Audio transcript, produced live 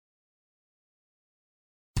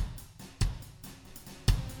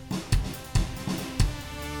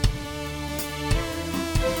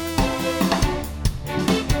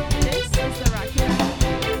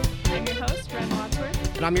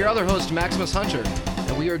And I'm your other host, Maximus Hunter,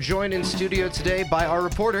 and we are joined in studio today by our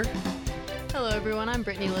reporter. Hello, everyone. I'm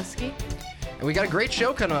Brittany Liskey. And we got a great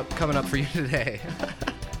show coming up for you today.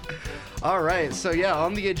 All right, so yeah,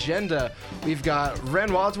 on the agenda, we've got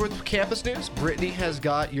Ren Wadsworth campus news. Brittany has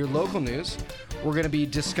got your local news. We're going to be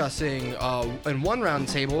discussing, in one round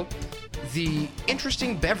table, the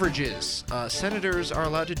interesting beverages senators are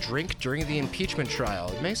allowed to drink during the impeachment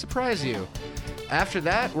trial. It may surprise you. After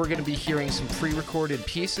that, we're going to be hearing some pre-recorded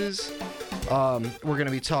pieces. We're going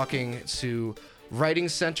to be talking to Writing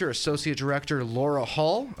Center Associate Director Laura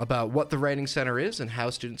Hall about what the Writing Center is and how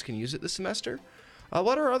students can use it this semester.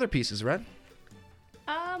 What are our other pieces, Red?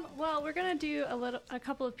 Well, we're gonna do a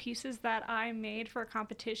couple of pieces that I made for a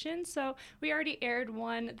competition. So we already aired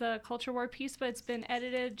one, the Culture War piece, but it's been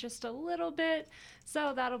edited just a little bit.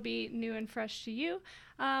 So that'll be new and fresh to you.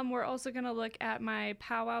 We're also gonna look at my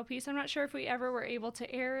powwow piece. I'm not sure if we ever were able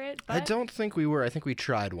to air it. But I don't think we were. I think we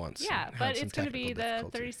tried once. Yeah, but it's gonna be the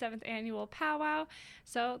 37th annual powwow.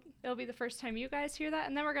 So it'll be the first time you guys hear that.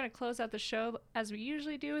 And then we're gonna close out the show as we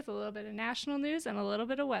usually do with a little bit of national news and a little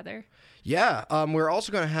bit of weather. Yeah, we're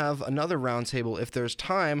also going to have another roundtable, if there's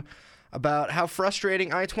time, about how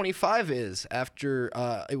frustrating I-25 is after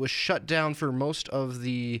it was shut down for most of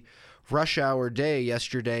the rush hour day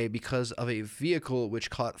yesterday because of a vehicle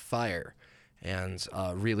which caught fire and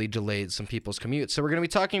really delayed some people's commute. So we're going to be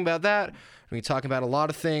talking about that. We're going to be talking about a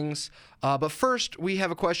lot of things. But first, we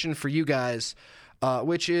have a question for you guys,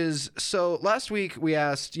 which is, so last week we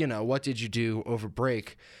asked, what did you do over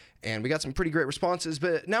break? And we got some pretty great responses,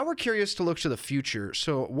 but now we're curious to look to the future.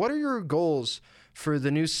 So what are your goals for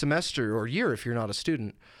the new semester or year if you're not a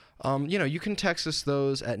student? You can text us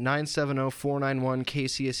those at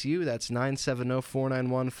 970-491-KCSU. That's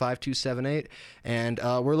 970-491-5278. And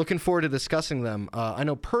we're looking forward to discussing them. I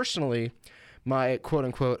know personally, my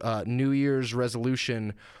quote-unquote New Year's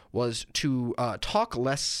resolution was to talk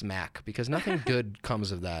less smack because nothing good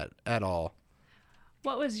comes of that at all.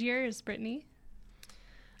 What was yours, Brittany?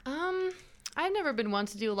 I've never been one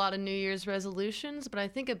to do a lot of New Year's resolutions, but I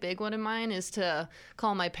think a big one of mine is to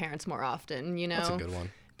call my parents more often, That's a good one.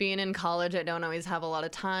 Being in college, I don't always have a lot of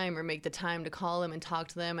time or make the time to call them and talk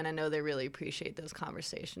to them, and I know they really appreciate those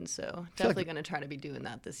conversations, so definitely going to try to be doing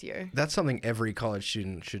that this year. That's something every college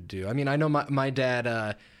student should do. I mean, I know my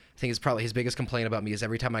dad... I think it's probably his biggest complaint about me is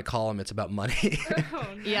every time I call him, it's about money. Oh,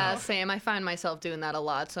 no. Yeah, same. I find myself doing that a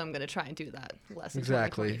lot, so I'm going to try and do that less.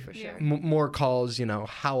 Exactly. For sure. More calls,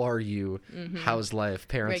 how are you? Mm-hmm. How's life?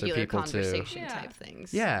 Parents Regular are people too. conversation type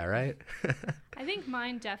things. Yeah, right? I think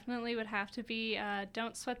mine definitely would have to be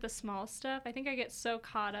don't sweat the small stuff. I think I get so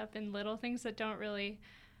caught up in little things that don't really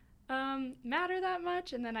matter that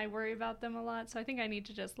much, and then I worry about them a lot. So I think I need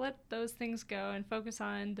to just let those things go and focus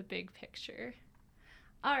on the big picture.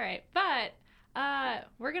 All right, but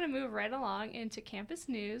we're going to move right along into campus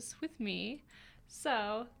news with me.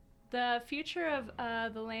 So the future of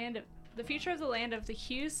the land of the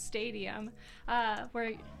Hughes Stadium,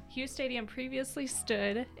 where Hughes Stadium previously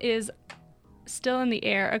stood, is still in the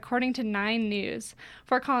air, according to 9 News.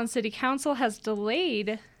 Fort Collins City Council has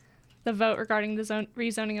delayed the vote regarding the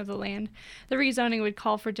rezoning of the land. The rezoning would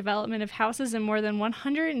call for development of houses in more than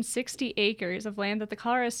 160 acres of land that the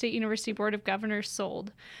Colorado State University Board of Governors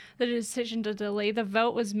sold. The decision to delay the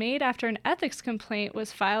vote was made after an ethics complaint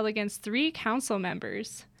was filed against 3 council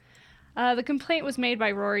members. The complaint was made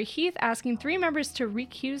by Rory Heath, asking 3 members to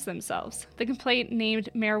recuse themselves. The complaint named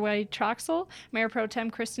Mayor Wade Troxel, Mayor Pro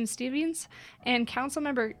Tem Kristen Stevens, and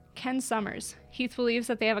Councilmember Ken Summers. Heath believes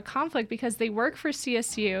that they have a conflict because they work for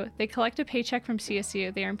CSU, they collect a paycheck from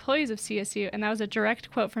CSU, they are employees of CSU, and that was a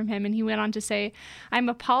direct quote from him, and he went on to say, "I'm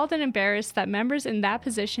appalled and embarrassed that members in that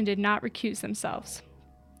position did not recuse themselves."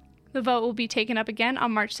 The vote will be taken up again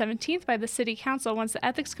on March 17th by the City Council once the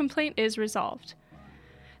ethics complaint is resolved.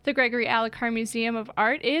 The Gregory Alucar Museum of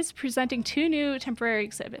Art is presenting 2 new temporary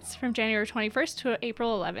exhibits from January 21st to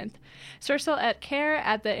April 11th. Surcel et Care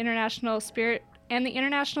at the International Spirit and the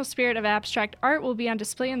International Spirit of Abstract Art will be on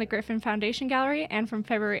display in the Griffin Foundation Gallery, and from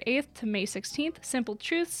February 8th to May 16th, Simple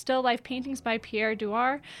Truth, still life paintings by Pierre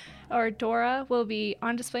Dora will be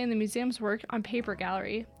on display in the museum's Work on Paper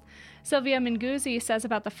Gallery. Sylvia Minguzzi says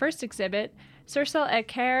about the first exhibit, Surcel et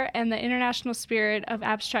Care and the International Spirit of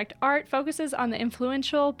Abstract Art focuses on the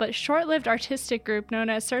influential but short-lived artistic group known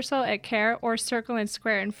as Surcel et Care, or Circle and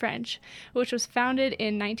Square in French, which was founded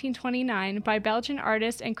in 1929 by Belgian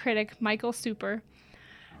artist and critic Michael Super.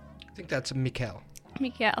 I think that's Mikel.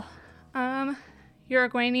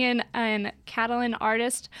 Uruguayan and Catalan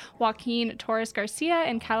artist Joaquin Torres Garcia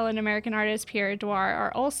and Catalan-American artist Pierre Dora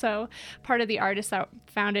are also part of the artists that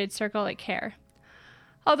founded Circle et Care.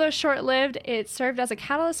 Although short-lived, it served as a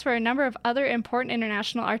catalyst for a number of other important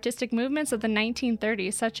international artistic movements of the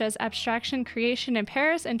 1930s, such as abstraction creation in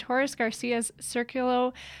Paris and Torres Garcia's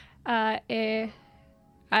Circulo. I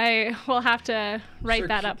will have to write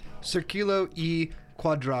that up. Circulo y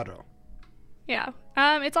Cuadrado. Yeah.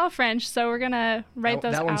 It's all French, so we're going to write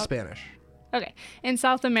those out. That one's Spanish. Okay. In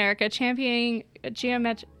South America, championing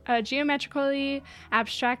geometrically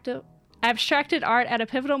abstracted art at a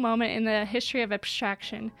pivotal moment in the history of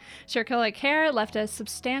abstraction. Circular Care left a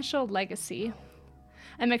substantial legacy.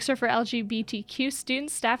 A mixer for LGBTQ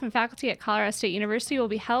students, staff, and faculty at Colorado State University will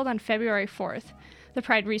be held on February 4th. The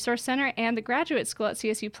Pride Resource Center and the Graduate School at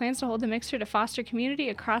CSU plans to hold the mixer to foster community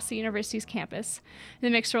across the university's campus. The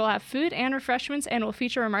mixer will have food and refreshments and will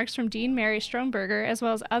feature remarks from Dean Mary Stromberger as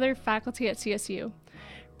well as other faculty at CSU.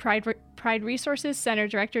 Pride Resources Center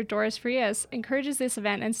Director Doris Frias encourages this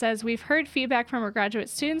event and says, "We've heard feedback from our graduate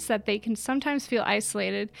students that they can sometimes feel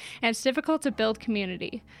isolated and it's difficult to build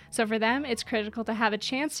community. So for them, it's critical to have a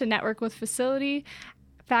chance to network with faculty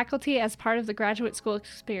as part of the graduate school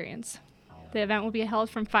experience." The event will be held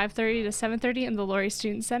from 5:30 to 7:30 in the Laurie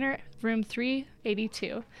Student Center, room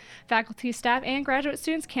 382. Faculty, staff, and graduate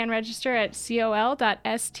students can register at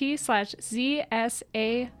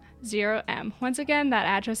col.st/ZSA0M. Once again, that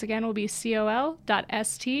address again will be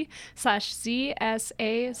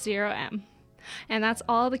col.st/ZSA0M. And that's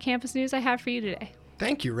all the campus news I have for you today.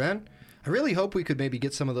 Thank you, Ren. I really hope we could maybe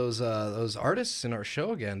get some of those artists in our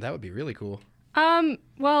show again. That would be really cool.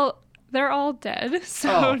 Well, they're all dead,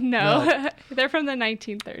 so no. No. They're from the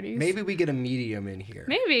 1930s. Maybe we get a medium in here.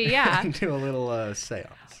 Maybe, yeah. Do a little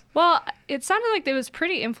seance. Well, it sounded like it was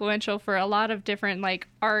pretty influential for a lot of different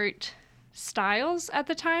art styles at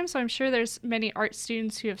the time, so I'm sure there's many art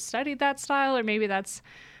students who have studied that style, or maybe that's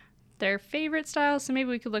their favorite style, so maybe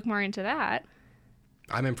we could look more into that.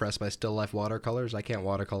 I'm impressed by still life watercolors. I can't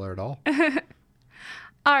watercolor at all.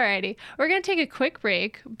 Alrighty, we're going to take a quick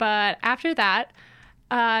break, but after that,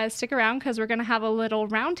 stick around because we're going to have a little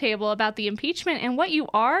roundtable about the impeachment and what you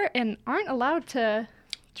are and aren't allowed to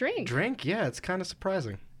drink. Drink? Yeah, it's kind of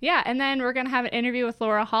surprising. Yeah, and then we're going to have an interview with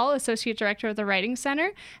Laura Hall, Associate Director of the Writing Center.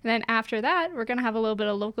 And then after that, we're going to have a little bit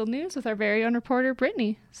of local news with our very own reporter,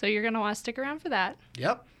 Brittany. So you're going to want to stick around for that.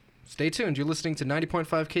 Yep. Stay tuned. You're listening to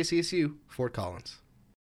 90.5 KCSU, Fort Collins.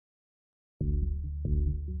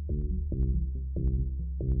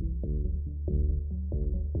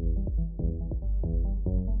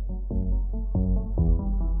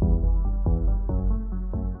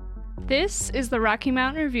 This is the Rocky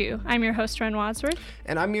Mountain Review. I'm your host, Ren Wadsworth.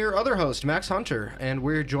 And I'm your other host, Max Hunter. And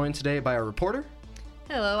we're joined today by our reporter.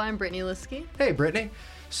 Hello, I'm Brittany Liskey. Hey, Brittany.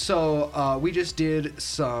 So we just did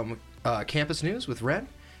some campus news with Ren.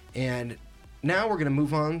 And now we're going to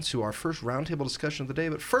move on to our first roundtable discussion of the day.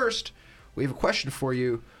 But first, we have a question for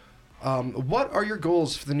you. What are your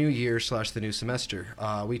goals for the new year / the new semester?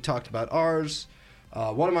 We talked about ours.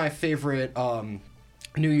 One of my favorite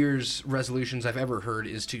New Year's resolutions I've ever heard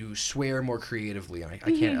is to swear more creatively. I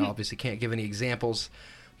obviously can't give any examples,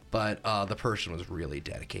 but the person was really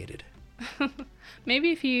dedicated.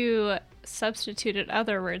 Maybe if you substituted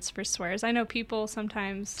other words for swears. I know people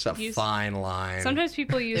sometimes It's a fine line. Sometimes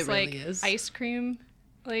people use really is. ice cream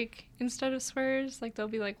instead of swears. They'll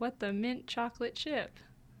be like, "What the mint chocolate chip?"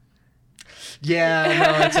 Yeah,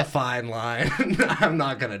 no, it's a fine line. I'm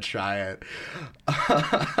not gonna try it.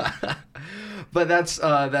 But that's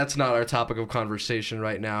not our topic of conversation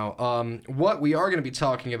right now. What we are going to be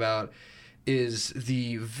talking about is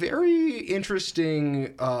the very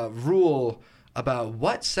interesting rule about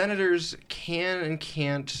what senators can and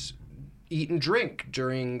can't eat and drink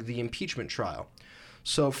during the impeachment trial.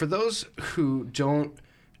 So for those who don't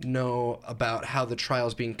know about how the trial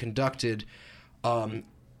is being conducted,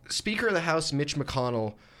 Speaker of the House Mitch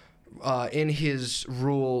McConnell, in his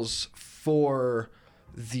rules for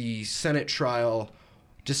the Senate trial,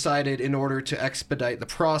 decided in order to expedite the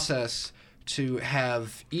process to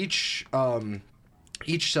have each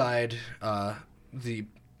side, the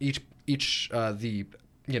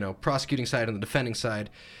prosecuting side and the defending side,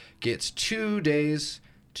 gets 2 days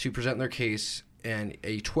to present their case and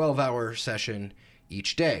a 12-hour session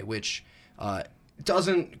each day, which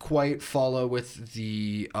doesn't quite follow with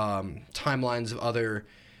the timelines of other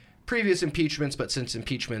previous impeachments, but since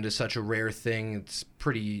impeachment is such a rare thing, it's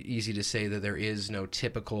pretty easy to say that there is no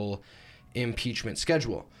typical impeachment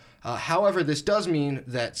schedule. However, this does mean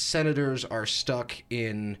that senators are stuck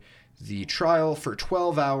in the trial for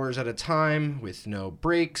 12 hours at a time with no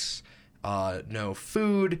breaks, no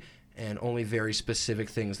food, and only very specific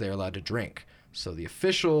things they're allowed to drink. So the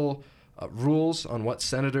official rules on what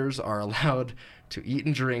senators are allowed to eat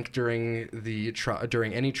and drink during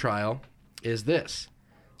during any trial is this: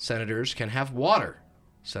 senators can have water,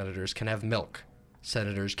 senators can have milk,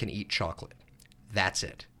 senators can eat chocolate. That's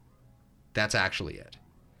it. That's actually it.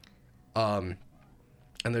 And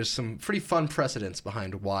there's some pretty fun precedents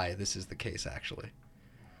behind why this is the case, actually.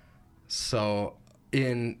 So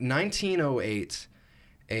in 1908,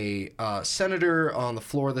 a senator on the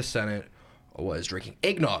floor of the Senate was drinking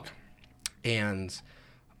eggnog and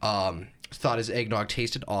thought his eggnog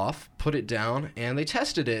tasted off, put it down, and they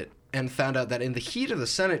tested it and found out that in the heat of the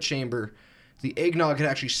Senate chamber, the eggnog had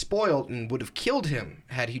actually spoiled and would have killed him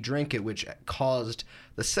had he drank it, which caused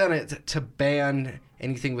the Senate to ban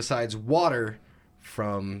anything besides water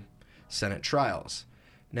from Senate trials.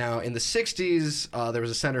 Now, in the 60s, there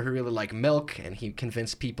was a senator who really liked milk, and he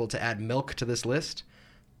convinced people to add milk to this list,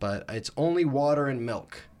 but it's only water and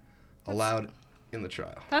milk allowed in the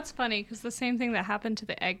trial. That's funny, because the same thing that happened to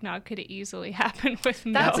the eggnog could easily happen with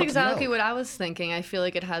milk. That's exactly what I was thinking. I feel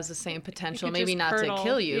like it has the same potential, maybe not curdle. to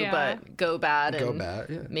kill you, but go bad and yeah.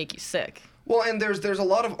 make you sick. Well, and there's a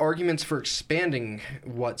lot of arguments for expanding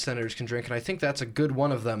what senators can drink, and I think that's a good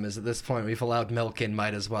one of them. Is at this point we've allowed milk in,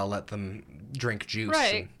 might as well let them drink juice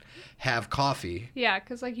and have coffee. Yeah,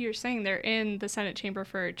 because like you were saying, they're in the Senate chamber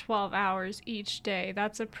for 12 hours each day.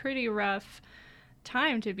 That's a pretty rough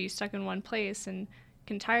time to be stuck in one place and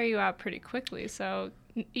can tire you out pretty quickly. So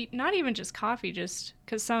not even just coffee, just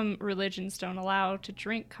because some religions don't allow to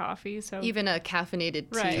drink coffee. So even a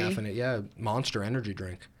caffeinated tea. Monster energy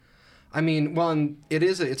drink. I mean, well,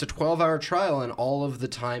 it's a 12-hour trial, and all of the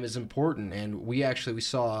time is important. And we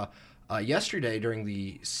saw yesterday during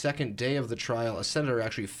the second day of the trial, a senator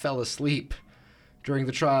actually fell asleep during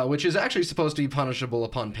the trial, which is actually supposed to be punishable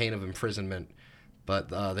upon pain of imprisonment, but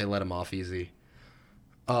they let him off easy.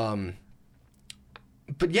 But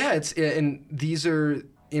yeah, and these are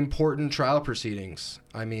important trial proceedings.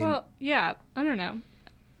 I mean, well, yeah, I don't know.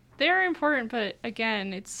 They're important, but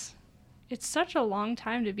again, it's such a long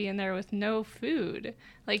time to be in there with no food.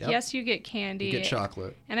 Like, yes, you get candy. You get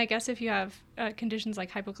chocolate. And I guess if you have conditions like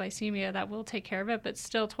hypoglycemia, that will take care of it. But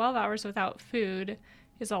still, 12 hours without food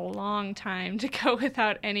is a long time to go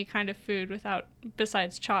without any kind of food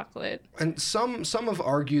besides chocolate. And some have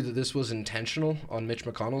argued that this was intentional on Mitch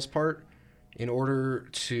McConnell's part in order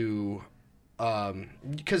to...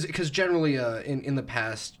 Because generally in the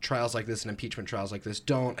past, trials like this and impeachment trials like this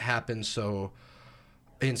don't happen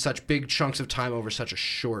in such big chunks of time over such a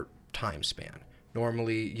short time span.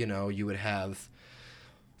 Normally, you would have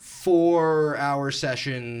 4-hour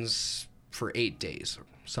sessions for 8 days or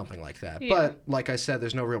something like that. Yeah. But like I said,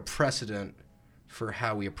 there's no real precedent for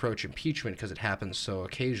how we approach impeachment because it happens so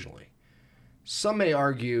occasionally. Some may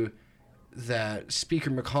argue that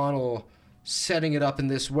Speaker McConnell setting it up in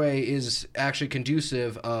this way is actually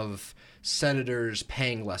conducive of senators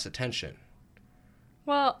paying less attention.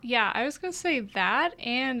 Well, yeah, I was going to say that,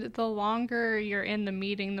 and the longer you're in the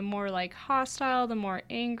meeting, the more, hostile, the more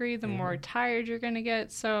angry, the more tired you're going to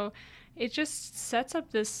get. So it just sets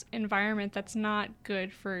up this environment that's not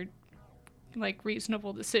good for,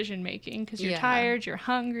 reasonable decision-making, because you're tired, you're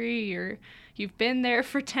hungry, you've been there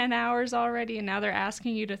for 10 hours already, and now they're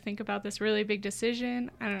asking you to think about this really big decision.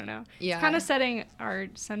 I don't know. Yeah. It's kind of setting our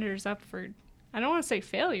senators up for... I don't want to say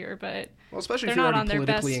failure, but especially if you're already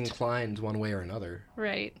politically inclined one way or another.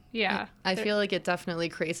 Right, yeah. I feel like it definitely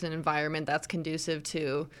creates an environment that's conducive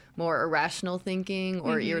to more irrational thinking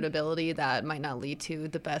or irritability that might not lead to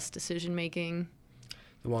the best decision making.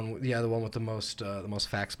 The one with the most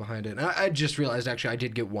facts behind it. And I just realized, actually, I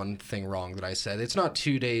did get one thing wrong that I said. It's not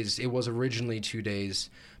 2 days. It was originally 2 days,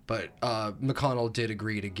 but McConnell did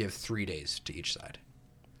agree to give 3 days to each side.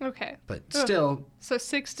 Okay. But still... So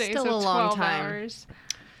 6 days still of 12 hours.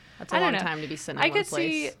 That's a long time to be sitting in one place. I could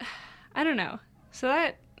see... I don't know. So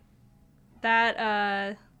that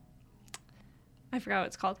I forgot what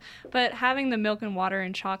it's called. But having the milk and water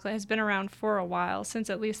and chocolate has been around for a while, since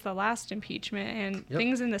at least the last impeachment. And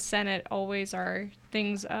things in the Senate always are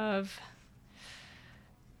things of...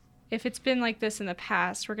 If it's been like this in the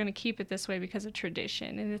past, we're going to keep it this way because of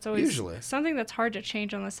tradition. And it's always something that's hard to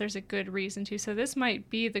change unless there's a good reason to. So this might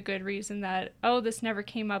be the good reason that, this never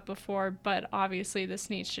came up before, but obviously this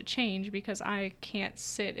needs to change because I can't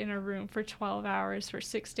sit in a room for 12 hours for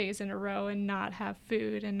 6 days in a row and not have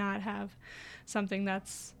food and not have something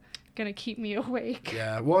that's going to keep me awake.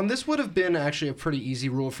 Yeah, well, and this would have been actually a pretty easy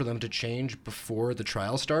rule for them to change before the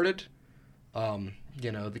trial started.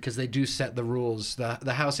 Because they do set the rules.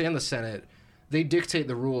 The House and the Senate, they dictate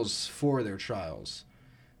the rules for their trials.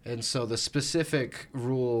 And so the specific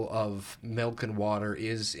rule of milk and water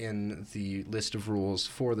is in the list of rules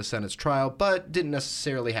for the Senate's trial, but didn't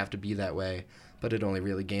necessarily have to be that way. but it only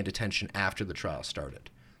really gained attention after the trial started.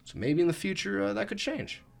 So maybe in the future that could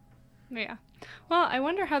change. Yeah. Well, I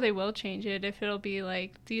wonder how they will change it, if it'll be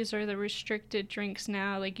like, these are the restricted drinks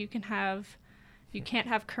now, like you can't have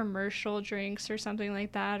commercial drinks or something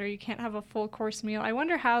like that, or you can't have a full course meal. I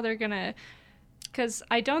wonder how they're gonna, because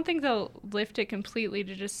I don't think they'll lift it completely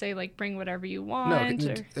to just say like bring whatever you want.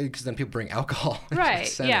 No, because then people bring alcohol.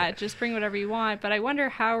 Right. Yeah, just bring whatever you want. But I wonder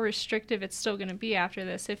how restrictive it's still going to be after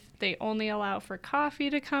this. If they only allow for coffee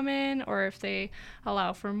to come in, or if they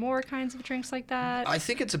allow for more kinds of drinks like that. I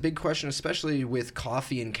think it's a big question, especially with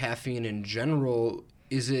coffee and caffeine in general.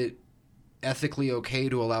 Is it ethically okay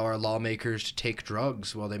to allow our lawmakers to take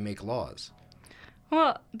drugs while they make laws?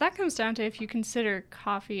 Well, that comes down to if you consider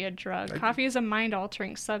coffee a drug. Coffee is a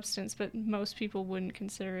mind-altering substance, but most people wouldn't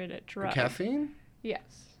consider it a drug. Caffeine? Yes.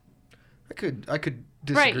 I could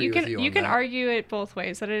disagree with you on that. You can argue it both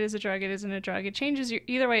ways, that it is a drug, it isn't a drug. It changes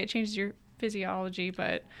either way, it changes your physiology,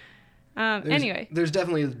 but anyway. There's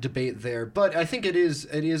definitely a debate there, but I think it is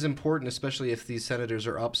important, especially if these senators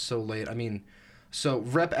are up so late. I mean, so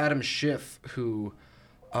Rep. Adam Schiff, who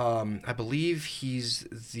I believe he's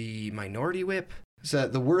the minority whip,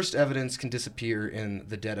 said the worst evidence can disappear in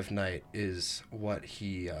the dead of night is what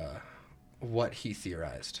he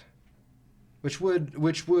theorized, which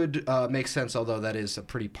would make sense, although that is a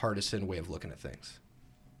pretty partisan way of looking at things.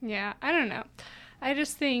 Yeah, I don't know. I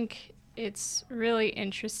just think it's really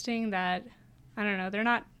interesting that, I don't know, they're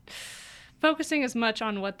not focusing as much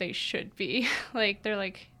on what they should be. Like, they're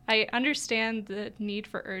like, I understand the need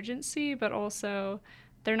for urgency, but also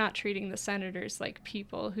they're not treating the senators like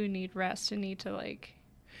people who need rest and need to, like...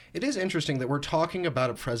 It is interesting that we're talking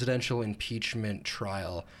about a presidential impeachment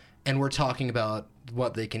trial, and we're talking about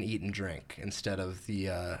what they can eat and drink instead of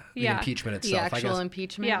the impeachment itself. The actual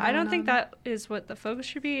impeachment. Yeah, I don't think that is what the focus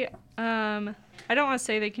should be. I don't want to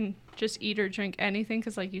say they can just eat or drink anything,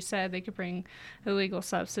 because like you said, they could bring illegal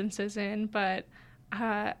substances in, but...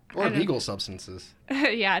 or legal substances.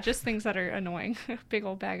 Yeah, just things that are annoying. A big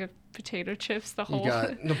old bag of potato chips, the whole... You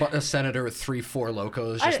got a senator with 3 4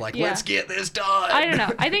 Locos just let's get this done. I don't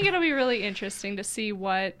know. I think it'll be really interesting to see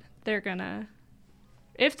what they're gonna...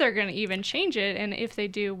 If they're gonna even change it, and if they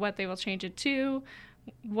do, what they will change it to,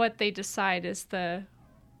 what they decide is the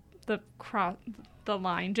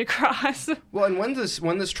line to cross. Well, and when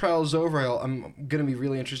this trial is over, I'm going to be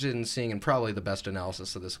really interested in seeing, and probably the best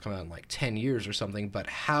analysis of this will come out in like 10 years or something, but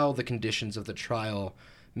how the conditions of the trial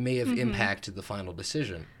may have impacted the final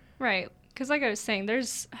decision. Right. Because like I was saying,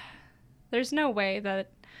 there's no way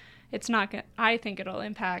that it's not going to... I think it'll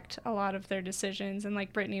impact a lot of their decisions. And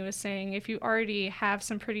like Brittany was saying, if you already have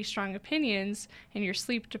some pretty strong opinions and you're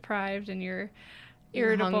sleep deprived and you're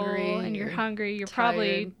irritable and you're hungry, you're tired.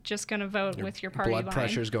 Probably just going to vote with your party line. Blood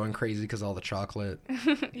pressure's going crazy because all the chocolate.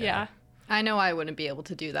 Yeah. I know I wouldn't be able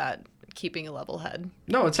to do that, keeping a level head.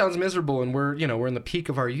 No, it sounds miserable, and we're in the peak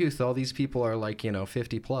of our youth. All these people are like,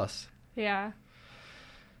 50 plus. Yeah.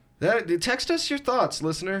 Text us your thoughts,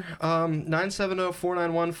 listener.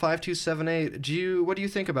 970-491-5278. What do you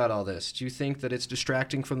think about all this? Do you think that it's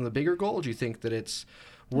distracting from the bigger goal? Do you think that it's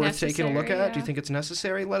worth taking a look at? Yeah. Do you think it's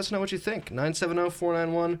necessary? Let us know what you think.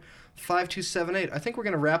 970-491-5278. I think we're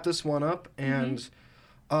going to wrap this one up. And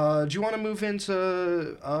do you want to move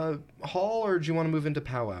into Hall, or do you want to move into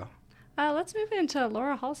Powwow? Let's move into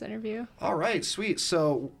Laura Hall's interview. All right, sweet.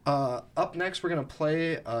 So up next, we're going to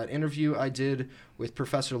play an interview I did with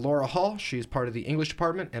Professor Laura Hall. She's part of the English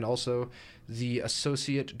department and also the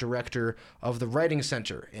Associate Director of the Writing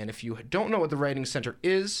Center. And if you don't know what the Writing Center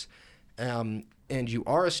is, and you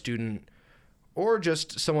are a student or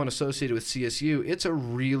just someone associated with CSU, it's a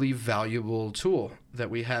really valuable tool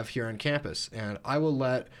that we have here on campus. And I will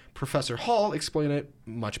let Professor Hall explain it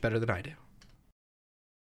much better than I do.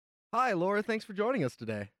 Hi, Laura. Thanks for joining us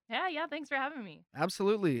today. Yeah, thanks for having me.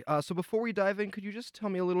 Absolutely. So before we dive in, could you just tell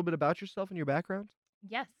me a little bit about yourself and your background?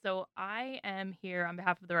 Yes, so I am here on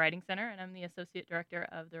behalf of the Writing Center, and I'm the Associate Director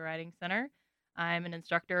of the Writing Center. I'm an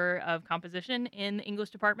instructor of composition in the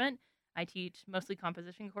English department. I teach mostly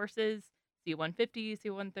composition courses, CO150,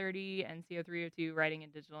 CO130, and CO302 writing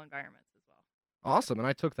in digital environments as well. Awesome, and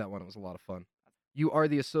I took that one. It was a lot of fun. You are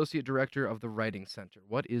the Associate Director of the Writing Center.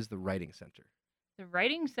 What is the Writing Center? The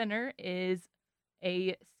Writing Center is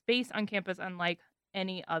a space on campus unlike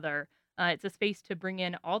any other. It's a space to bring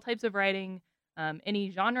in all types of writing,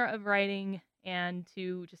 any genre of writing, and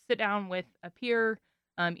to just sit down with a peer,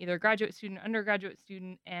 either graduate student, undergraduate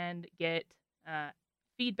student, and get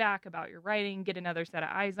feedback about your writing, get another set of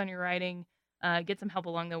eyes on your writing, get some help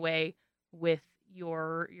along the way with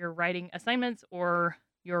your writing assignments or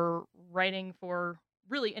your writing for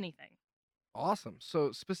really anything. Awesome.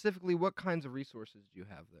 So specifically, what kinds of resources do you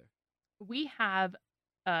have there? We have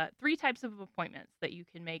three types of appointments that you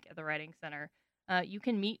can make at the Writing Center. You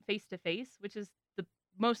can meet face to face, which is the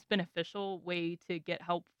most beneficial way to get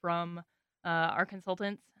help from our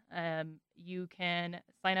consultants. You can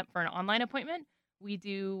sign up for an online appointment. We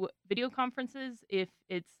do video conferences if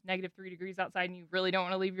it's -3 degrees outside and you really don't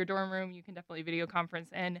want to leave your dorm room. You can definitely video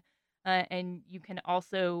conference, and you can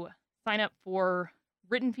also sign up for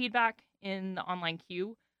written feedback in the online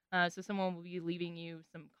queue. So someone will be leaving you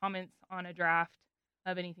some comments on a draft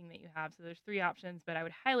of anything that you have. So there's three options, but I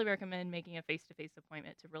would highly recommend making a face-to-face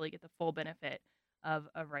appointment to really get the full benefit of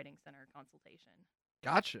a Writing Center consultation.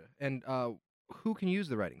 Gotcha. And who can use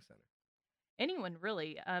the Writing Center? Anyone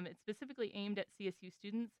really. It's specifically aimed at CSU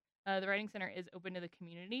students. The Writing Center is open to the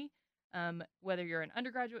community. Whether you're an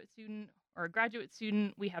undergraduate student or a graduate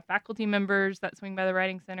student, we have faculty members that swing by the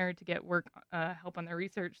Writing Center to get work help on their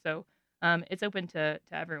research. So it's open to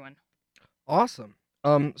everyone. Awesome.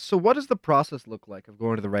 So what does the process look like of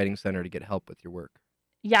going to the Writing Center to get help with your work?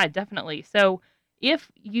 Yeah, definitely. So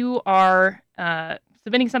if you are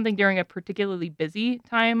submitting something during a particularly busy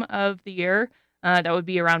time of the year, that would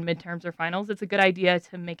be around midterms or finals, it's a good idea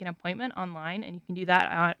to make an appointment online, and you can do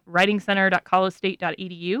that at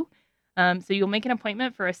writingcenter.colostate.edu. So you'll make an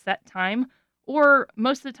appointment for a set time, or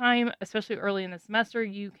most of the time, especially early in the semester,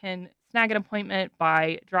 you can snag an appointment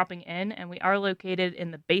by dropping in, and we are located in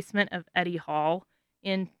the basement of Eddy Hall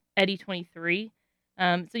in Eddy 23.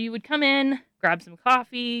 So you would come in, grab some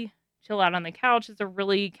coffee, chill out on the couch. It's a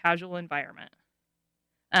really casual environment.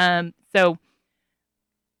 So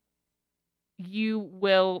you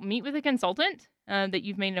will meet with a consultant that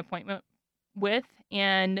you've made an appointment with,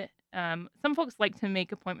 and some folks like to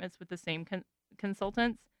make appointments with the same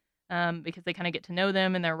consultants because they kind of get to know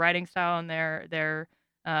them and their writing style and their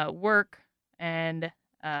work, and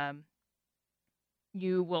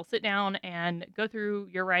you will sit down and go through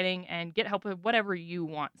your writing and get help with whatever you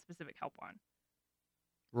want specific help on.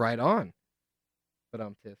 Right on. But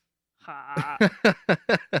tiff. Ha.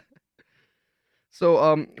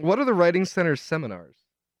 So, what are the Writing Center seminars?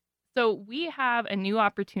 So we have a new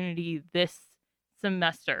opportunity this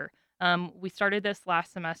semester. We started this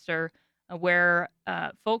last semester where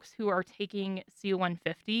folks who are taking CO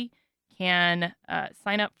 150 can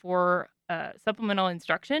sign up for supplemental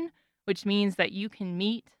instruction, which means that you can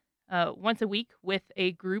meet once a week with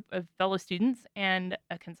a group of fellow students and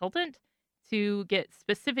a consultant to get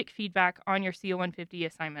specific feedback on your CO 150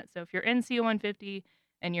 assignment. So if you're in CO 150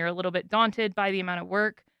 and you're a little bit daunted by the amount of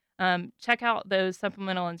work, check out those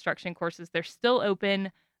supplemental instruction courses. They're still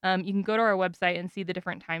open. You can go to our website and see the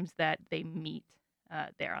different times that they meet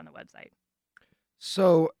there on the website.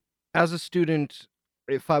 So, as a student,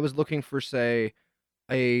 if I was looking for, say,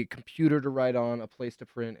 a computer to write on, a place to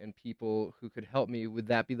print, and people who could help me, would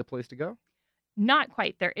that be the place to go? Not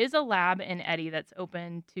quite. There is a lab in Eddy that's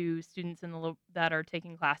open to students that are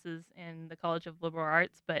taking classes in the College of Liberal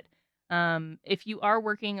Arts. But if you are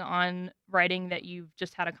working on writing that you've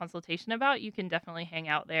just had a consultation about, you can definitely hang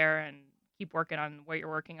out there and keep working on what you're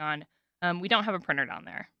working on. We don't have a printer down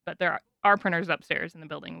there, but there are printers upstairs in the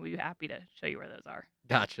building. We'd be happy to show you where those are.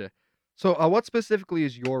 Gotcha. So, what specifically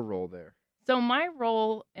is your role there? So my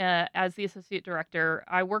role as the associate director,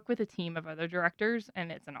 I work with a team of other directors,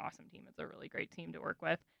 and it's an awesome team. It's a really great team to work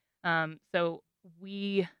with. So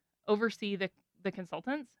we oversee the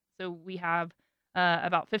consultants. So we have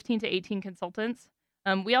about 15 to 18 consultants.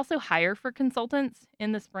 We also hire for consultants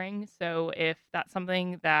in the spring. So if that's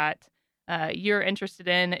something that you're interested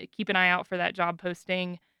in, keep an eye out for that job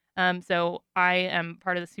posting. So I am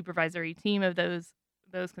part of the supervisory team of those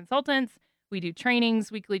consultants. We do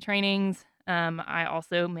trainings, weekly trainings. I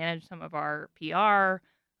also manage some of our PR,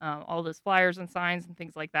 all those flyers and signs and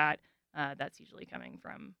things like that. That's usually coming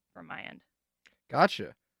from my end.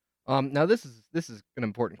 Gotcha. Now this is an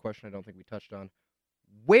important question I don't think we touched on.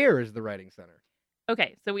 Where is the Writing Center?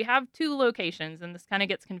 Okay, so we have two locations, and this kind of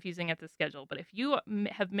gets confusing at the schedule. But if you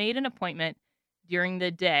have made an appointment during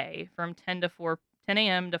the day from 10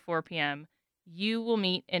 a.m. to 4 p.m., you will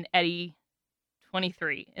meet in Eddy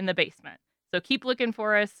 23 in the basement. So keep looking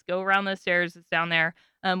for us. Go around those stairs. It's down there.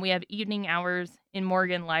 We have evening hours in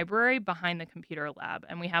Morgan Library behind the computer lab,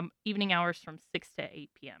 and we have evening hours from 6 to 8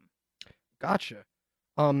 p.m. Gotcha.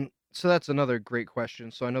 So that's another great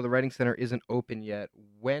question. So I know the Writing Center isn't open yet.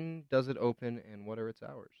 When does it open, and what are its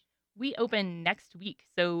hours? We open next week.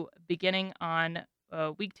 So beginning on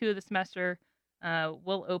week 2 of the semester,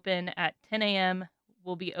 we'll open at 10 a.m.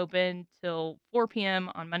 We'll be open till 4 p.m.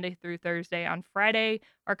 on Monday through Thursday. On Friday,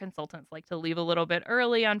 our consultants like to leave a little bit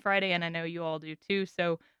early on Friday, and I know you all do too.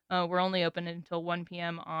 So We're only open until 1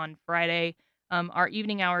 p.m. on Friday. Our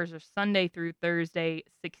evening hours are Sunday through Thursday,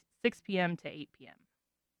 6 p.m. to 8 p.m.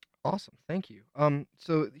 Awesome. Thank you.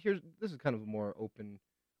 So this is kind of a more open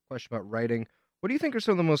question about writing. What do you think are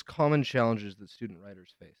some of the most common challenges that student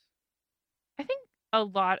writers face? I think a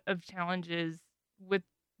lot of challenges with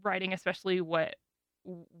writing, especially what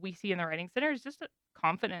we see in the Writing Center, is just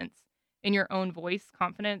confidence in your own voice,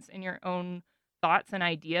 confidence in your own thoughts and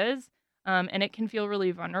ideas. And it can feel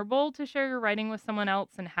really vulnerable to share your writing with someone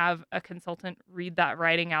else and have a consultant read that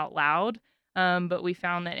writing out loud. But we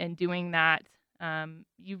found that in doing that,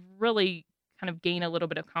 you really kind of gain a little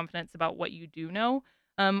bit of confidence about what you do know.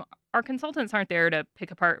 Our consultants aren't there to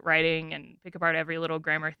pick apart writing and pick apart every little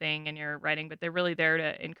grammar thing in your writing, but they're really there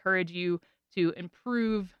to encourage you to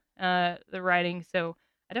improve the writing. So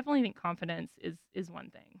I definitely think confidence is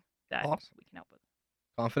one thing that Awesome. we can help with.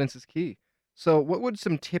 Confidence is key. So what would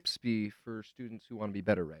some tips be for students who want to be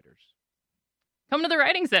better writers? Come to the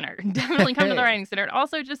Writing Center. Definitely come to the Hey. Writing Center.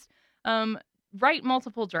 Also, just write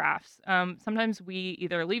multiple drafts. Sometimes we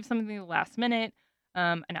either leave something to the last minute,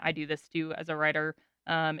 and I do this too as a writer.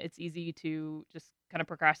 It's easy to just kind of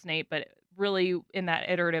procrastinate, but really in that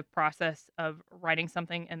iterative process of writing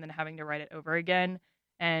something and then having to write it over again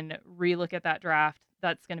and relook at that draft,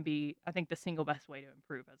 that's going to be, I think, the single best way to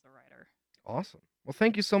improve as a writer. Awesome. Well,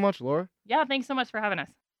 thank you so much, Laura. Yeah, thanks so much for having us.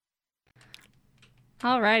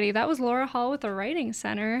 Alrighty, that was Laura Hall with the Writing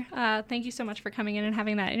Center. Thank you so much for coming in and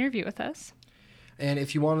having that interview with us. And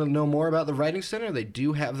if you want to know more about the Writing Center, they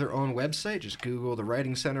do have their own website. Just Google the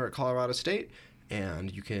Writing Center at Colorado State,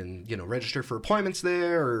 and you can, register for appointments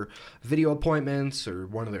there, or video appointments, or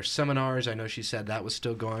one of their seminars. I know she said that was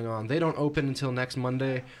still going on. They don't open until next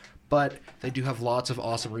Monday, but they do have lots of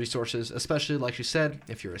awesome resources, especially, like she said,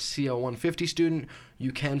 if you're a CO 150 student,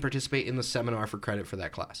 you can participate in the seminar for credit for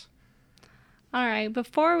that class. All right,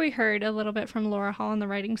 before we heard a little bit from Laura Hall in the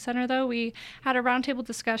Writing Center, though, we had a roundtable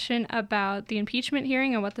discussion about the impeachment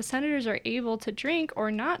hearing and what the senators are able to drink, or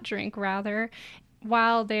not drink, rather,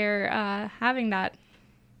 while they're having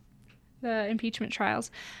the impeachment trials.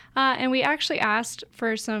 And we actually asked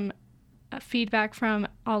for some feedback from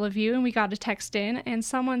all of you, and we got a text in, and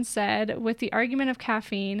someone said, with the argument of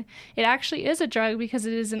caffeine, it actually is a drug because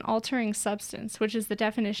it is an altering substance, which is the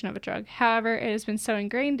definition of a drug. However, it has been so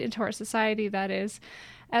ingrained into our society that is,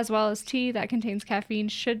 as well as tea that contains caffeine,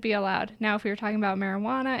 should be allowed. Now, if we were talking about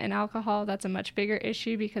marijuana and alcohol, that's a much bigger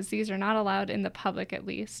issue because these are not allowed in the public, at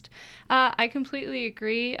least. I completely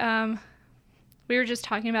agree. We were just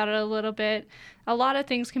talking about it a little bit. A lot of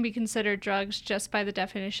things can be considered drugs just by the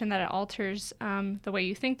definition that it alters the way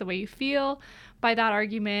you think, the way you feel. By that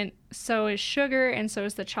argument, so is sugar, and so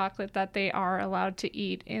is the chocolate that they are allowed to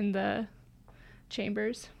eat in the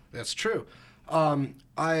chambers. That's true.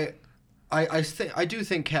 I do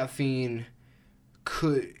think caffeine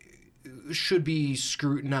should be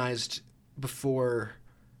scrutinized before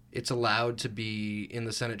it's allowed to be in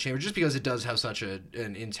the Senate chamber, just because it does have such an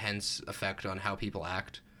intense effect on how people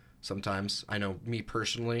act sometimes. I know me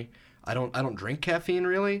personally, I don't drink caffeine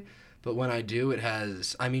really, but when I do, it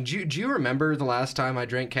has. I mean, do you remember the last time I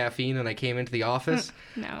drank caffeine and I came into the office?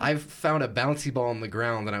 No. I found a bouncy ball on the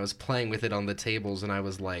ground and I was playing with it on the tables and I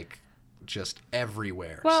was like just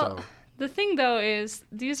everywhere. Well, So the thing though is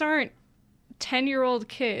these aren't 10-year-old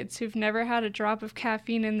kids who've never had a drop of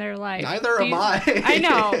caffeine in their life. neither am I. I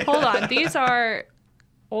know. Hold on. These are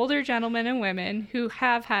older gentlemen and women who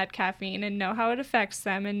have had caffeine and know how it affects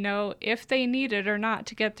them and know if they need it or not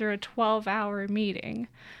to get through a 12-hour meeting.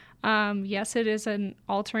 Yes, it is an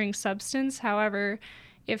altering substance. However,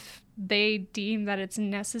 if they deem that it's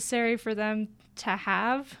necessary for them to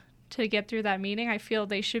have to get through that meeting, I feel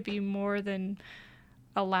they should be more than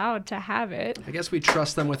allowed to have it. I guess we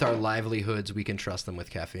trust them with our livelihoods. We can trust them with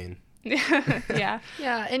caffeine. Yeah.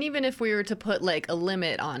 Yeah, and even if we were to put like a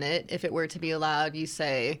limit on it, if it were to be allowed, you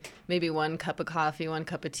say maybe 1 cup of coffee, 1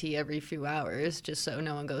 cup of tea every few hours, just so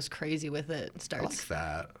no one goes crazy with it and I starts like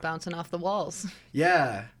that. bouncing off the walls.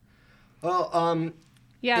 Yeah. Well,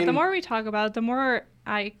 Yeah, the In- more we talk about it, the more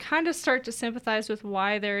I kind of start to sympathize with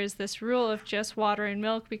why there is this rule of just water and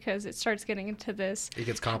milk, because it starts getting into this, it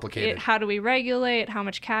gets complicated. how do we regulate how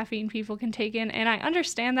much caffeine people can take in? And I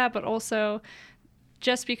understand that, but also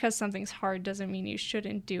just because something's hard doesn't mean you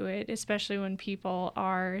shouldn't do it, especially when people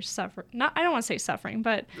are suffering. I don't want to say suffering,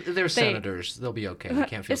 but They're senators. They'll be okay. We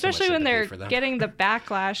can't feel especially so much when they're sympathy for them. getting the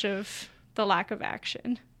backlash of the lack of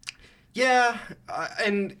action. Yeah,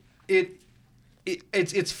 and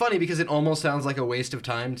it's funny because it almost sounds like a waste of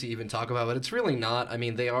time to even talk about, but it's really not. I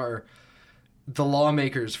mean, the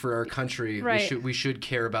lawmakers for our country. Right. We should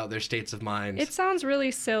care about their states of mind. It sounds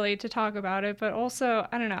really silly to talk about it, but also,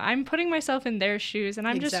 I don't know, I'm putting myself in their shoes, and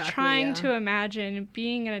I'm just Exactly, trying yeah. to imagine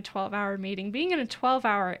being in a 12-hour meeting, being in a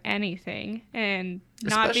 12-hour anything, and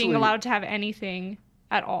not Especially- being allowed to have anything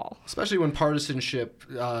at all. Especially when partisanship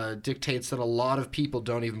dictates that a lot of people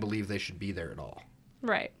don't even believe they should be there at all.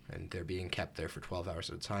 Right. And they're being kept there for 12 hours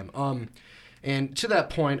at a time. And to that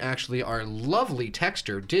point, actually, our lovely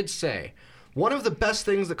texter did say, one of the best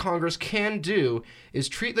things that Congress can do is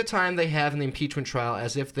treat the time they have in the impeachment trial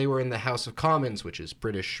as if they were in the House of Commons, which is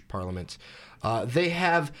British Parliament. They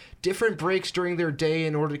have different breaks during their day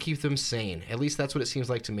in order to keep them sane. At least that's what it seems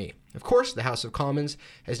like to me. Of course, the House of Commons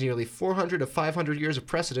has nearly 400 to 500 years of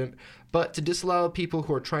precedent, but to disallow people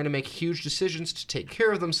who are trying to make huge decisions to take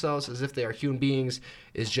care of themselves as if they are human beings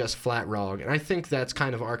is just flat wrong. And I think that's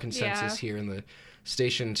kind of our consensus here in the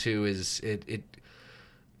station too. Is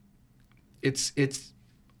it's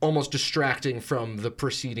almost distracting from the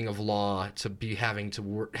proceeding of law to be having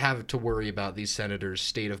to have to worry about these senators'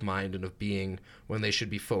 state of mind and of being when they should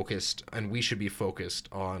be focused, and we should be focused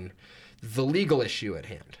on the legal issue at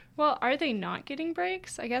hand. Well, are they not getting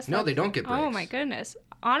breaks? I guess No, that's- they don't get Oh breaks. my goodness.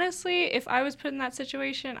 Honestly, if I was put in that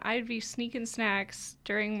situation, I'd be sneaking snacks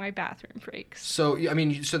during my bathroom breaks. So I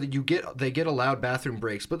mean, so that they get allowed bathroom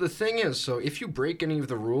breaks. But the thing is, so if you break any of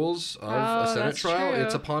the rules of a Senate that's trial, true.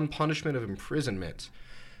 it's upon punishment of imprisonment.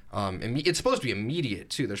 It's supposed to be immediate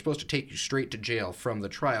too. They're supposed to take you straight to jail from the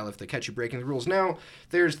trial if they catch you breaking the rules. Now,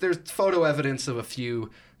 there's photo evidence of a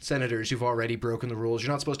few senators who've already broken the rules.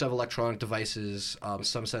 You're not supposed to have electronic devices.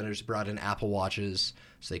 Some senators brought in Apple Watches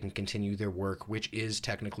so they can continue their work, which is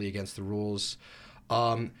technically against the rules.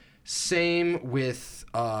 Same with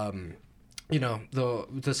the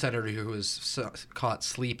senator who was caught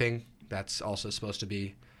sleeping. That's also supposed to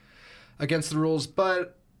be against the rules,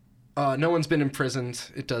 but no one's been imprisoned.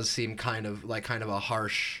 It does seem kind of a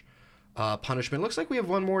harsh punishment. Looks like we have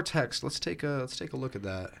one more text. Let's take a look at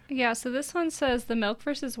that. Yeah, so this one says the milk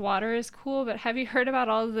versus water is cool, but have you heard about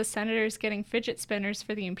all of the senators getting fidget spinners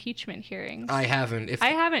for the impeachment hearings? I haven't. I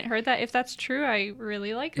haven't heard that. If that's true, I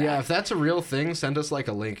really like that. Yeah, if that's a real thing, send us like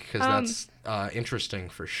a link because that's interesting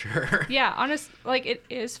for sure. Yeah, it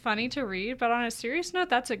is funny to read, but on a serious note,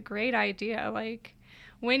 that's a great idea. Like,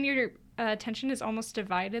 when your attention is almost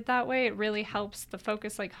divided that way, it really helps the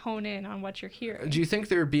focus hone in on what you're hearing. Do you think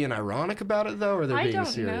they're being ironic about it though, or they're I being don't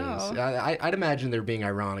serious? know. I'd imagine they're being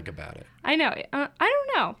ironic about it. I know. I don't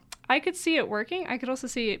know. I could see it working. I could also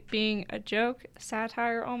see it being a joke,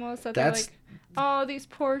 satire almost. That they're like, oh, these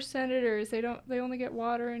poor senators, they only get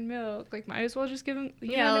water and milk. Like, might as well just give them.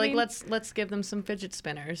 You know what I mean? let's give them some fidget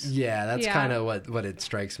spinners. Yeah, that's Yeah. kind of what it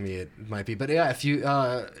strikes me it might be. But yeah, if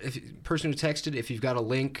person who texted, if you've got a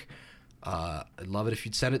link, I'd love it if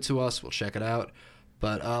you'd send it to us. We'll check it out.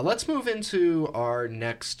 But let's move into our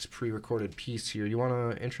next pre-recorded piece here. You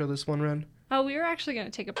want to intro this one, Ren? Oh, we were actually going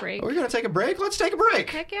to take a break. Are we going to take a break? Let's take a break.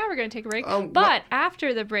 Heck yeah, we're going to take a break. What- But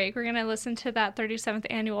after the break, we're going to listen to that 37th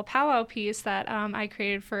annual powwow piece that I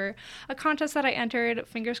created for a contest that I entered.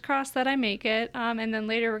 Fingers crossed that I make it. And then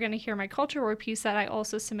later, we're going to hear my culture war piece that I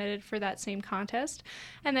also submitted for that same contest.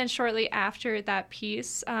 And then shortly after that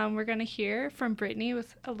piece, we're going to hear from Brittany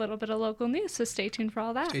with a little bit of local news. So stay tuned for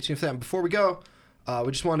all that. Stay tuned for that. And before we go,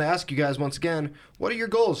 we just wanted to ask you guys once again, what are your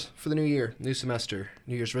goals for the new year, new semester?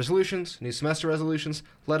 New Year's resolutions, new semester resolutions?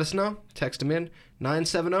 Let us know. Text them in,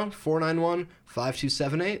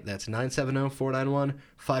 970-491-5278. That's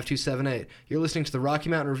 970-491-5278. You're listening to the Rocky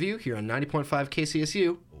Mountain Review here on 90.5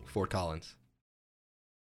 KCSU, Fort Collins.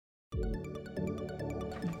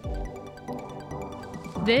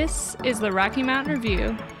 This is the Rocky Mountain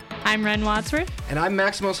Review. I'm Ren Wadsworth. And I'm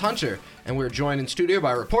Maximus Hunter, and we're joined in studio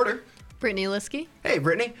by reporter. Brittany Liskey. Hey,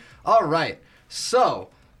 Brittany. All right. So,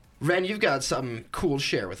 Ren, you've got something cool to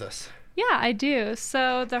share with us. Yeah, I do.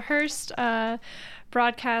 So the Hearst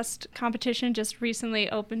broadcast competition just recently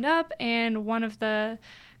opened up, and one of the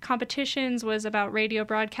competitions was about radio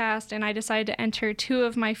broadcast, and I decided to enter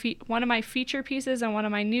one of my feature pieces and one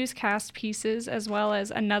of my newscast pieces, as well as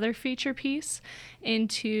another feature piece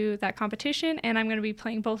into that competition, and I'm going to be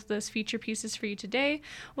playing both of those feature pieces for you today.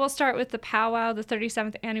 We'll start with the powwow, the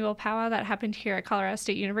 37th annual powwow that happened here at Colorado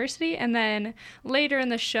State University, and then later in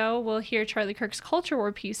the show, we'll hear Charlie Kirk's Culture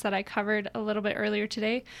War piece that I covered a little bit earlier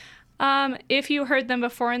today. If you heard them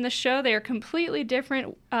before in the show, they are completely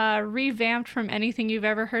different, revamped from anything you've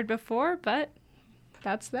ever heard before, but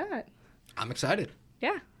that's that. I'm excited.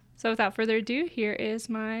 Yeah. So without further ado, here is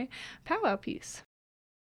my powwow piece.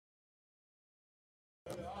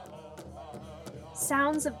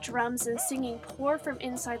 Sounds of drums and singing pour from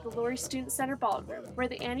inside the Laurie Student Center ballroom, where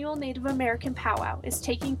the annual Native American powwow is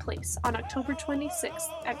taking place on October 26th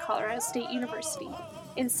at Colorado State University.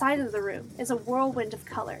 Inside of the room is a whirlwind of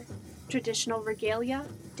color. Traditional regalia,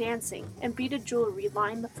 dancing, and beaded jewelry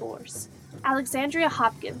line the floors. Alexandria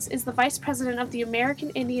Hopkins is the vice president of the American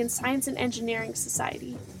Indian Science and Engineering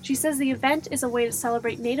Society. She says the event is a way to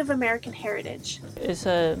celebrate Native American heritage. It's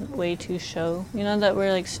a way to show, that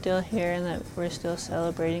we're still here and that we're still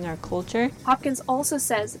celebrating our culture. Hopkins also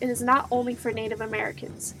says it is not only for Native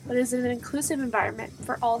Americans, but is an inclusive environment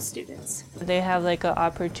for all students. They have an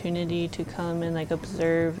opportunity to come and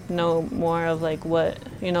observe, know more of what,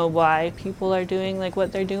 why people are doing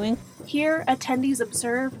what they're doing. Here, attendees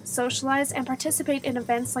observe, socialize, and participate in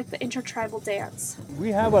events like the Intertribal Dance.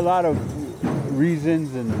 We have a lot of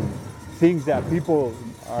reasons and things that people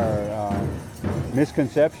are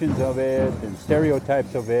misconceptions of it and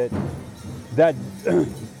stereotypes of it. That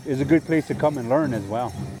is a good place to come and learn as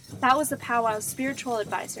well. That was the powwow's spiritual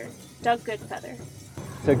advisor, Doug Goodfeather.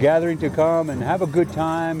 It's a gathering to come and have a good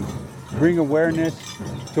time, bring awareness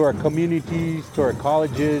to our communities, to our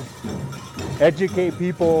colleges, educate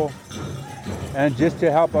people, and just to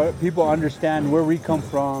help people understand where we come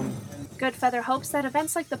from. Goodfeather hopes that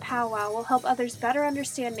events like the powwow will help others better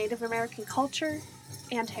understand Native American culture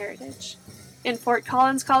and heritage. In Fort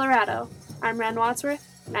Collins, Colorado, I'm Ren Wadsworth,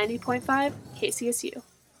 90.5 KCSU.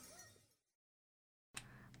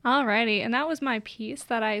 Alrighty, and that was my piece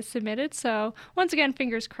that I submitted. So once again,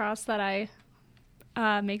 fingers crossed that I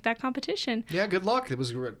make that competition. Yeah, good luck. It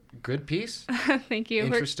was a good piece. Thank you.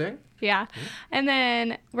 Interesting. Yeah. And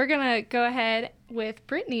then we're going to go ahead with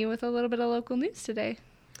Brittany with a little bit of local news today.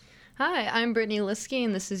 Hi, I'm Brittany Liskey,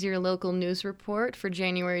 and this is your local news report for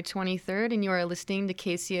January 23rd, and you are listening to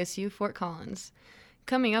KCSU Fort Collins.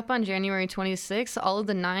 Coming up on January 26th, all of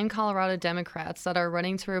the 9 Colorado Democrats that are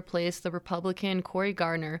running to replace the Republican Cory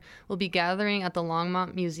Gardner will be gathering at the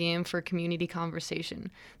Longmont Museum for community conversation.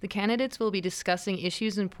 The candidates will be discussing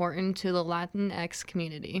issues important to the Latinx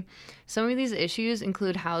community. Some of these issues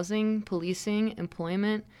include housing, policing,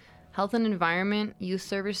 employment, health and environment, youth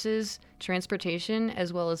services, transportation,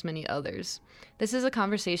 as well as many others. This is a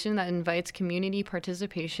conversation that invites community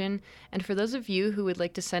participation, and for those of you who would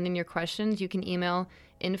like to send in your questions, you can email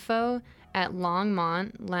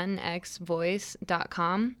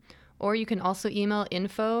info@longmontlatinxvoice.com, or you can also email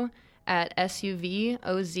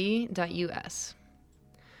info@suvoz.us.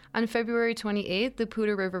 On February 28th, the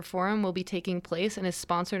Poudre River Forum will be taking place and is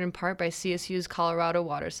sponsored in part by CSU's Colorado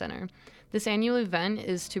Water Center. This annual event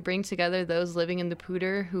is to bring together those living in the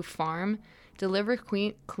Poudre who farm, deliver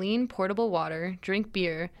clean portable water, drink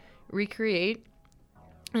beer, recreate,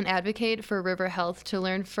 and advocate for river health, to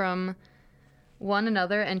learn from one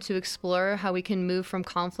another and to explore how we can move from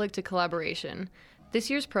conflict to collaboration. This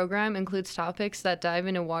year's program includes topics that dive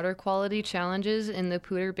into water quality challenges in the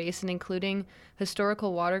Poudre Basin, including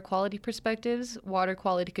historical water quality perspectives, water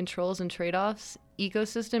quality controls and trade-offs,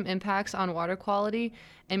 ecosystem impacts on water quality,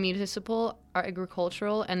 and municipal,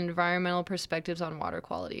 agricultural, and environmental perspectives on water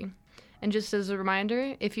quality. And just as a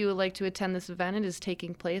reminder, if you would like to attend this event, it is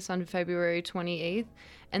taking place on February 28th,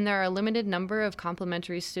 and there are a limited number of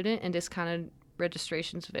complimentary student and discounted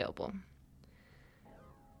registrations available.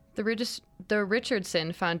 The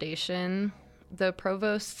Richardson Foundation, the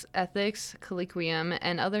Provost's Ethics Colloquium,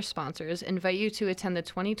 and other sponsors invite you to attend the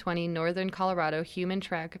 2020 Northern Colorado Human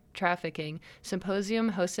Trafficking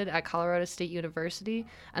Symposium hosted at Colorado State University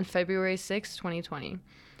on February 6, 2020.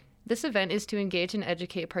 This event is to engage and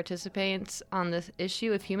educate participants on the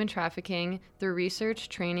issue of human trafficking through research,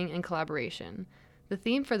 training, and collaboration. The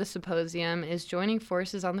theme for the symposium is Joining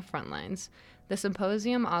Forces on the Front Lines. The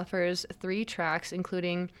symposium offers 3 tracks,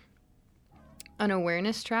 including an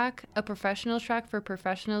awareness track, a professional track for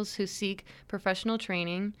professionals who seek professional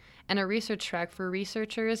training, and a research track for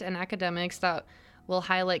researchers and academics that will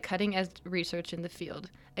highlight cutting-edge research in the field.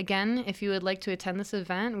 Again, if you would like to attend this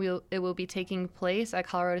event, it will be taking place at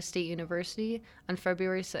Colorado State University on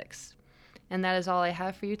February 6th. And that is all I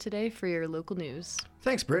have for you today for your local news.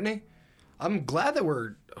 Thanks, Brittany. I'm glad that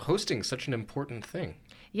we're hosting such an important thing.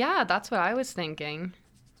 Yeah, that's what I was thinking.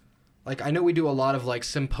 I know we do a lot of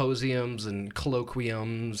symposiums and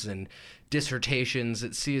colloquiums and dissertations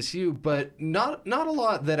at CSU, but not a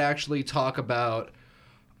lot that actually talk about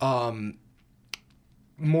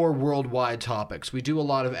more worldwide topics. We do a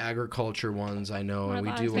lot of agriculture ones, I know, and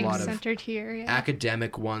we do a lot of centered here, yeah.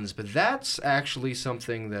 academic ones, but that's actually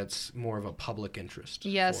something that's more of a public interest.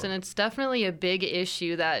 Yes, and it's definitely a big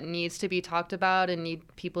issue that needs to be talked about and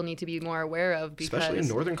people need to be more aware of, because especially in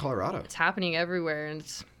northern Colorado. It's happening everywhere, and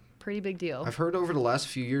it's pretty big deal. I've heard over the last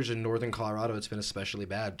few years in northern Colorado, it's been especially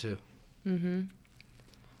bad too. Mm-hmm.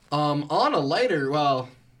 On a lighter, well,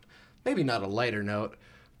 maybe not a lighter note,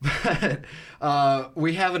 but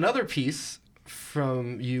we have another piece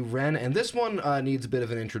from you, Ren, and this one needs a bit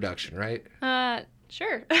of an introduction, right?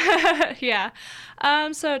 Sure. Yeah.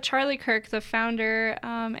 So Charlie Kirk, the founder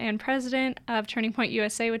and president of Turning Point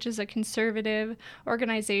USA, which is a conservative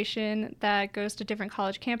organization that goes to different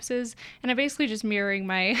college campuses, and I'm basically just mirroring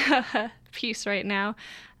my piece right now,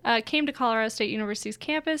 came to Colorado State University's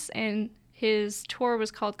campus, and his tour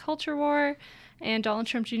was called Culture War, and Donald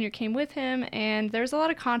Trump Jr. came with him, and there was a lot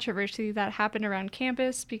of controversy that happened around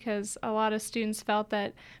campus because a lot of students felt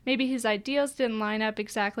that maybe his ideals didn't line up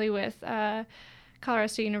exactly with Colorado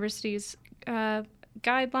State University's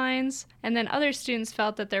guidelines, and then other students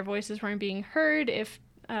felt that their voices weren't being heard if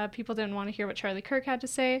people didn't want to hear what Charlie Kirk had to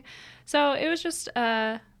say. So it was just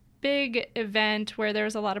a big event where there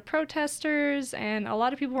was a lot of protesters, and a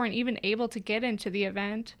lot of people weren't even able to get into the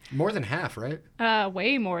event. More than half, right?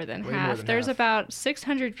 Way more than Way half. more than There's half. about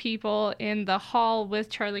 600 people in the hall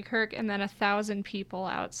with Charlie Kirk, and then 1,000 people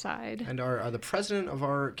outside. And the president of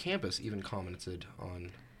our campus even commented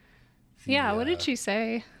on Yeah, what did she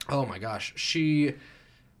say? Oh my gosh. She,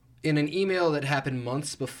 in an email that happened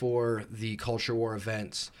months before the Culture War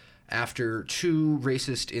events, after 2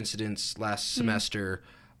 racist incidents last semester,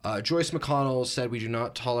 Joyce McConnell said, "We do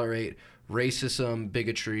not tolerate racism,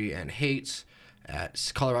 bigotry, and hate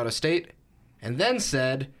at Colorado State," and then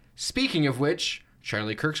said, "Speaking of which,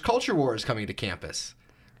 Charlie Kirk's Culture War is coming to campus,"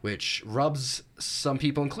 which rubs some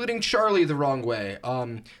people, including Charlie, the wrong way.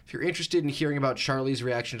 If you're interested in hearing about Charlie's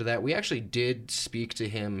reaction to that, we actually did speak to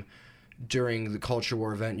him during the Culture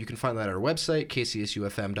War event. You can find that at our website,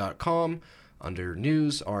 kcsufm.com, under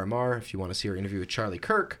News, RMR, if you want to see our interview with Charlie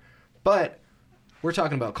Kirk. But we're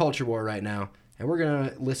talking about Culture War right now, and we're going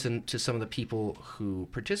to listen to some of the people who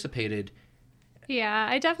participated. Yeah,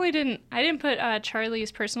 I didn't put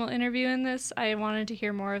Charlie's personal interview in this. I wanted to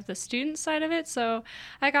hear more of the student side of it, so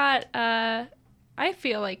I got, I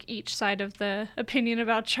feel like each side of the opinion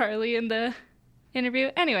about Charlie in the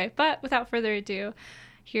interview. Anyway, but without further ado,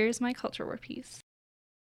 here's my Culture War piece.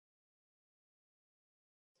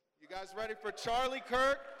 You guys ready for Charlie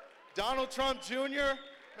Kirk, Donald Trump Jr.?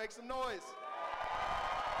 Make some noise.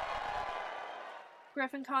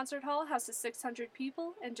 Griffin Concert Hall houses 600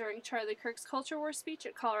 people, and during Charlie Kirk's Culture War speech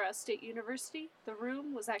at Colorado State University, the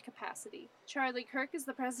room was at capacity. Charlie Kirk is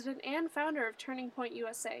the president and founder of Turning Point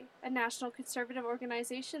USA, a national conservative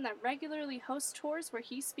organization that regularly hosts tours where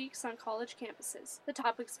he speaks on college campuses. The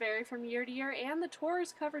topics vary from year to year, and the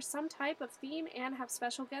tours cover some type of theme and have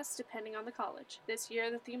special guests depending on the college. This year,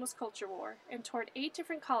 the theme was Culture War, and toured 8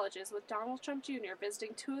 different colleges with Donald Trump Jr.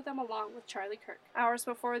 visiting 2 of them along with Charlie Kirk. Hours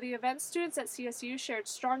before the event, students at CSU shared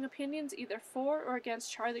strong opinions either for or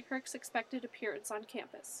against Charlie Kirk's expected appearance on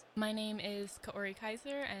campus. My name is Kaori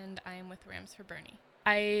Kaiser, and I am with Rams for Bernie.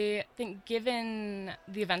 I think given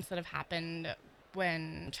the events that have happened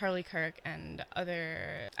when Charlie Kirk and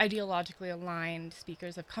other ideologically aligned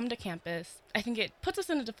speakers have come to campus, I think it puts us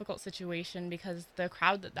in a difficult situation because the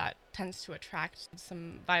crowd that tends to attract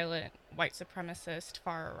some violent white supremacist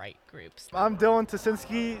far-right groups. I'm Dylan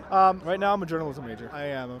Tasinski. Right now I'm a journalism major. I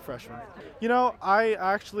am a freshman. You know, a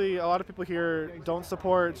lot of people here don't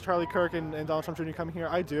support Charlie Kirk and Donald Trump Jr. coming here.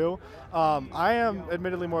 I do. I am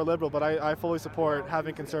admittedly more liberal, but I fully support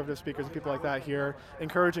having conservative speakers and people like that here,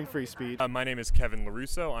 encouraging free speech. My name is Kevin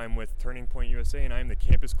LaRusso. I'm with Turning Point USA, and I'm the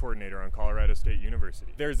campus coordinator on Colorado State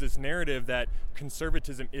University. There's this narrative that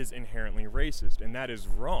conservatism is inherently racist, and that is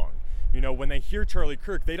wrong. You know, when they hear Charlie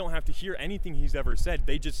Kirk, they don't have to hear anything he's ever said.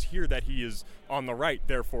 They just hear that he is on the right,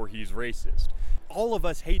 therefore he's racist. All of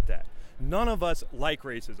us hate that. None of us like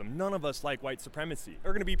racism. None of us like white supremacy.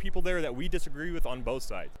 There are going to be people there that we disagree with on both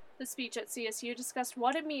sides. The speech at CSU discussed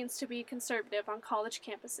what it means to be conservative on college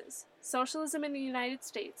campuses, socialism in the United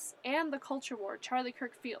States, and the culture war Charlie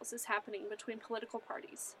Kirk feels is happening between political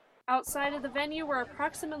parties. Outside of the venue were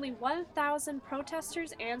approximately 1,000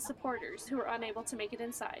 protesters and supporters who were unable to make it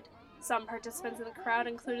inside. Some participants in the crowd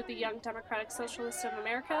included the Young Democratic Socialists of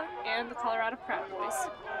America and the Colorado Proud Boys.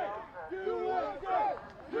 USA!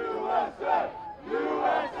 USA!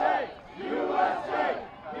 USA! USA!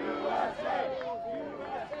 USA!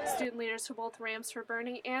 Student leaders for both Rams for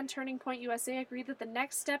Bernie and Turning Point USA agreed that the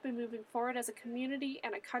next step in moving forward as a community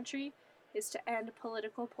and a country is to end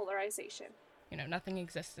political polarization. You know, nothing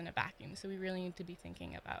exists in a vacuum, so we really need to be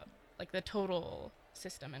thinking about like the total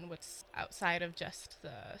system and what's outside of just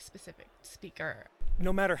the specific speaker.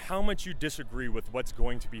 no matter how much you disagree with what's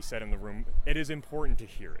going to be said in the room, it is important to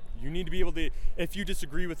hear it. You need to be able to, if you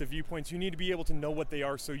disagree with the viewpoints, you need to be able to know what they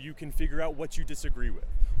are so you can figure out what you disagree with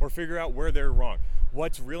or figure out where they're wrong.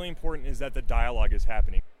 What's really important is that the dialogue is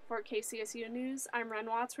happening. For KCSU News, I'm Ren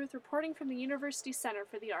Wadsworth reporting from the University Center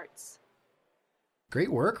for the Arts.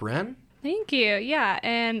 Great work, Ren. Thank you. Yeah,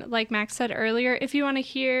 and like Max said earlier, if you want to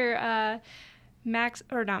hear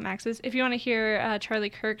if you want to hear Charlie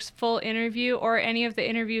Kirk's full interview or any of the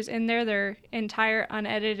interviews in there, their entire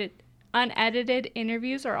unedited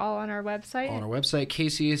interviews are all on our website. On our website,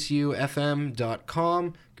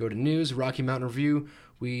 kcsufm.com. Go to news, Rocky Mountain Review.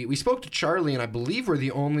 We spoke to Charlie, and I believe we're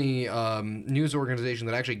the only news organization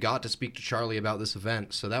that actually got to speak to Charlie about this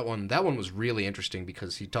event. So that one was really interesting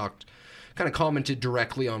because he kind of commented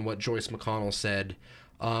directly on what Joyce McConnell said.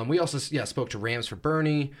 We also spoke to Rams for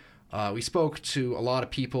Bernie. We spoke to a lot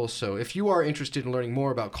of people, so if you are interested in learning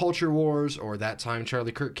more about culture wars or that time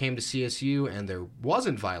Charlie Kirk came to CSU and there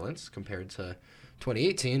wasn't violence compared to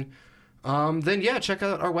 2018, then check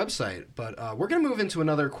out our website. But we're going to move into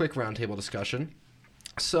another quick roundtable discussion.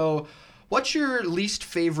 So what's your least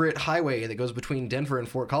favorite highway that goes between Denver and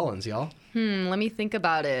Fort Collins, y'all? Let me think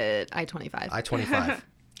about it. I-25. I-25.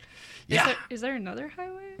 Yeah. Is there another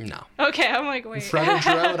highway? No. Okay, I'm like, wait. Frontage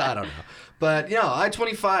Road? I don't know. But,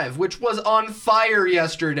 I-25, which was on fire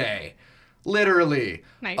yesterday. Literally.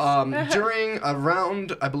 Nice. During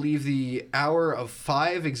around, I believe, the hour of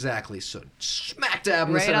 5 exactly. So smack dab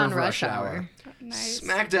in the center of rush hour. Nice.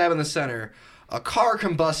 Smack dab in the center. A car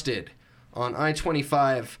combusted on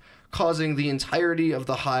I-25, causing the entirety of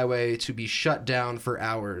the highway to be shut down for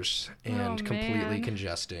hours and completely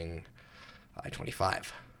congesting I-25.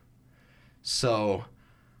 So...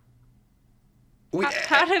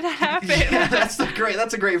 How did that happen? Yeah, that's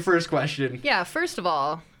a great first question. Yeah, first of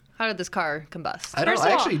all, how did this car combust? I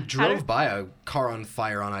actually drove by a car on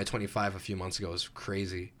fire on I-25 a few months ago. It was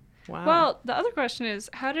crazy. Wow. Well, the other question is,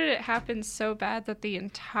 how did it happen so bad that the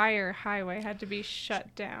entire highway had to be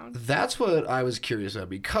shut down? That's what I was curious about,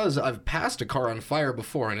 because I've passed a car on fire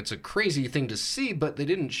before, and it's a crazy thing to see, but they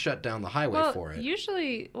didn't shut down the highway for it.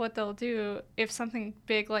 Usually what they'll do if something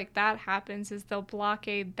big like that happens is they'll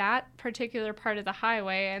blockade that particular part of the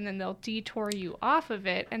highway, and then they'll detour you off of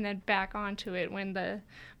it and then back onto it when the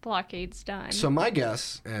blockade's done. So my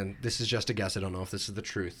guess, and this is just a guess, I don't know if this is the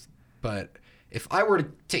truth, but... if I were to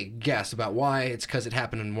take a guess about why, it's because it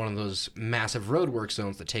happened in one of those massive roadwork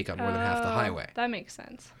zones that take up more than half the highway. That makes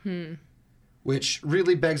sense. Which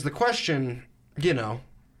really begs the question,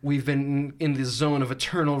 we've been in the zone of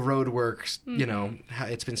eternal roadworks,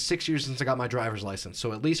 it's been 6 years since I got my driver's license,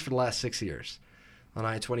 so at least for the last 6 years. On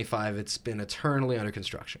I-25, it's been eternally under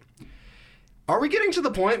construction. Are we getting to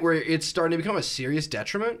the point where it's starting to become a serious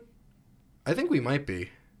detriment? I think we might be.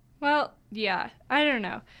 Well, yeah, I don't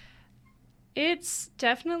know. It's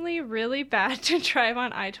definitely really bad to drive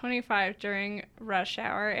on I-25 during rush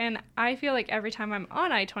hour, and I feel like every time I'm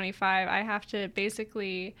on I-25, I have to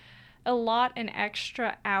basically allot an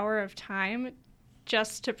extra hour of time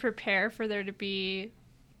just to prepare for there to be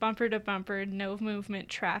bumper-to-bumper, no-movement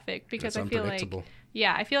traffic, because I feel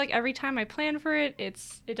like every time I plan for it,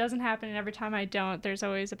 it doesn't happen, and every time I don't, there's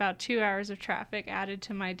always about 2 hours of traffic added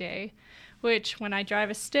to my day, which, when I drive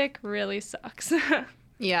a stick, really sucks.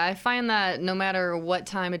 Yeah, I find that no matter what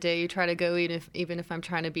time of day you try to go, even if I'm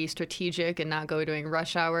trying to be strategic and not go during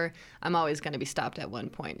rush hour, I'm always going to be stopped at one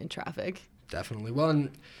point in traffic. Definitely. Well,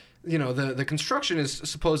 and, the construction is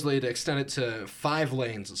supposedly to extend it to 5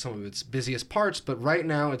 lanes at some of its busiest parts, but right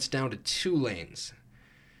now it's down to 2 lanes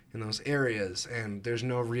in those areas, and there's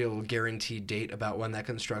no real guaranteed date about when that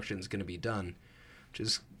construction is going to be done, which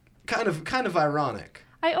is kind of ironic.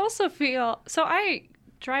 I also feel... So I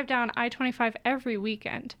drive down I-25 every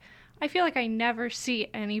weekend. I feel like I never see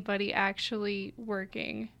anybody actually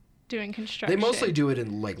working, doing construction. They mostly do it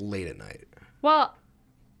in late at night. Well,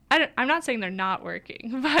 I'm not saying they're not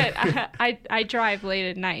working, but I drive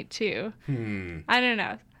late at night too. I don't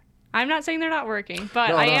know. I'm not saying they're not working,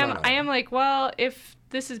 but I am like, well, if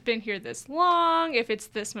this has been here this long, if it's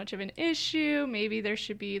this much of an issue, maybe there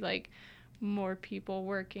should be more people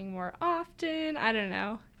working more often. I don't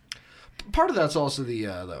know. Part of that's also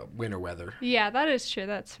the winter weather. Yeah, that is true.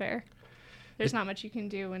 That's fair. There's not much you can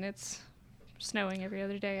do when it's snowing every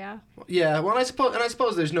other day, yeah. Yeah, well, I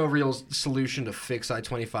suppose there's no real solution to fix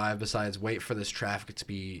I-25 besides wait for this traffic to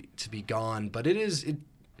be gone, but it's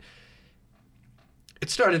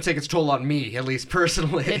starting to take its toll on me, at least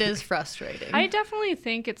personally. It is frustrating. I definitely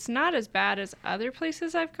think it's not as bad as other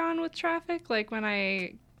places I've gone with traffic. Like when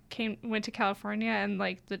I went to California, and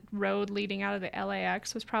like the road leading out of the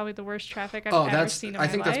LAX was probably the worst traffic I've ever seen in my life.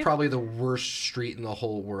 I think that's probably the worst street in the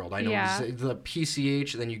whole world. I know the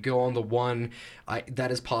PCH, and then you go on the 1.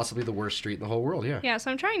 That is possibly the worst street in the whole world. Yeah. Yeah.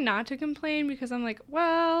 So I'm trying not to complain because I'm like,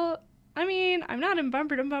 well, I mean, I'm not in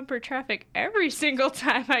bumper-to-bumper traffic every single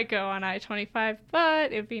time I go on I-25,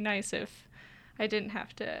 but it'd be nice if I didn't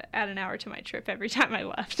have to add an hour to my trip every time I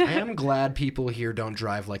left. I am glad people here don't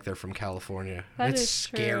drive like they're from California. It's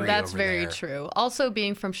scary. That's over very there. true. Also,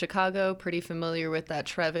 being from Chicago, pretty familiar with that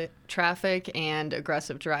traffic and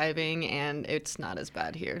aggressive driving, and it's not as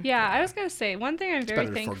bad here. Yeah, I was gonna say one thing I'm very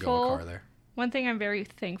thankful. Forgo a car there. One thing I'm very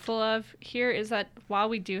thankful of here is that while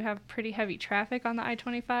we do have pretty heavy traffic on the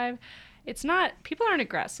I-25, people aren't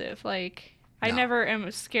aggressive. Like, I never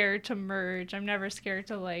am scared to merge. I'm never scared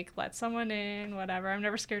to, like, let someone in, whatever. I'm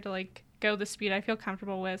never scared to, like, go the speed I feel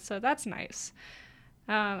comfortable with, so that's nice.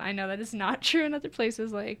 I know that is not true in other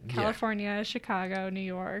places like California, Chicago, New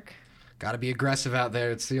York. Gotta be aggressive out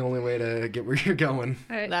there. It's the only way to get where you're going.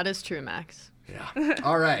 That is true, Max. Yeah.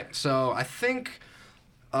 All right, so I think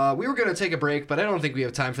we were going to take a break, but I don't think we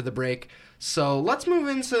have time for the break. So let's move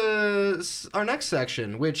into our next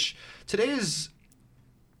section, which today is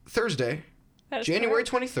Thursday, January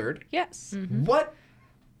 23rd. Yes. Mm-hmm. What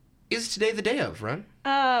is today the day of, Ren?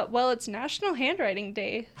 Well, it's National Handwriting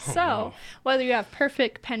Day. Whether you have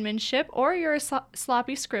perfect penmanship or you're a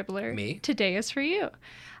sloppy scribbler, today is for you.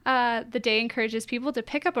 The day encourages people to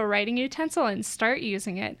pick up a writing utensil and start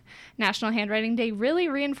using it. National Handwriting Day really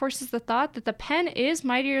reinforces the thought that the pen is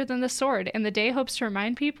mightier than the sword, and the day hopes to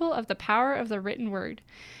remind people of the power of the written word.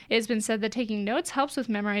 It has been said that taking notes helps with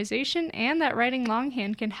memorization, and that writing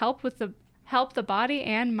longhand can help the body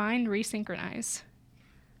and mind resynchronize.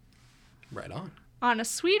 Right on. On a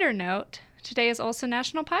sweeter note, today is also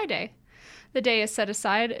National Pie Day. The day is set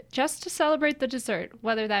aside just to celebrate the dessert,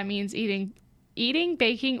 whether that means eating,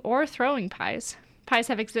 baking, or throwing pies. Pies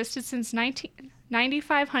have existed since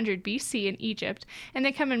 9500 BC in Egypt, and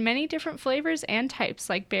they come in many different flavors and types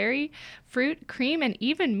like berry, fruit, cream, and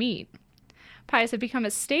even meat. Pies have become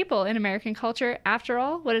a staple in American culture. After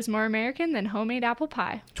all, what is more American than homemade apple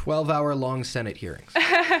pie? 12-hour-long Senate hearings.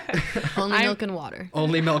 Only milk and water.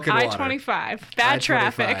 Only milk and water. I-25. Bad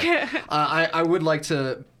traffic. I would like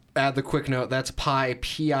to add the quick note. That's pie,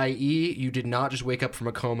 P-I-E. You did not just wake up from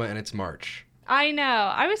a coma and it's March. I know.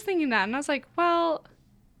 I was thinking that, and I was like, well...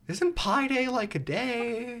 Isn't Pie Day like a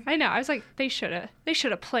day? I know. I was like, they should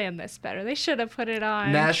have planned this better. They should have put it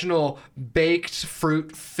on. National Baked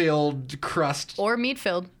Fruit-Filled Crust. Or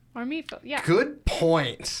meat-filled. Yeah. Good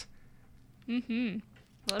point. Mm-hmm.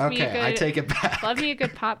 I take it back. Love me a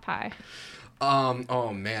good pot pie.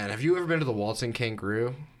 Oh, man. Have you ever been to the Waltzing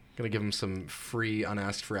Kangaroo? Gonna give them some free,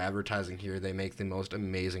 unasked for advertising here. They make the most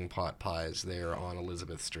amazing pot pies. They are on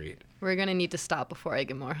Elizabeth Street. We're gonna need to stop before I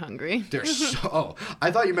get more hungry. They're so...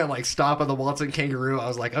 I thought you meant like stop at the Waltzing Kangaroo. I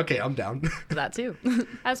was like, okay, I'm down. That too.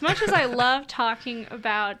 As much as I love talking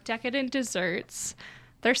about decadent desserts,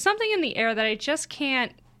 there's something in the air that I just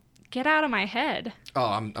can't get out of my head.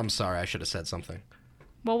 Oh, I'm sorry. I should have said something.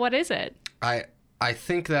 Well, what is it? I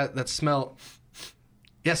think that smell...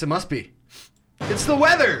 Yes, it must be. It's the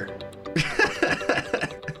weather!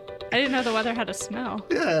 I didn't know the weather had a smell.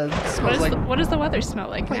 Yeah, it smells what does the weather smell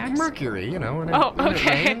like, Max? Like mercury, you know. When it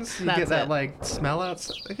rains, you get that like smell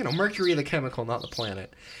outside. You know, mercury the chemical, not the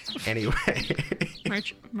planet. Anyway.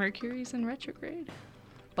 Mercury's in retrograde.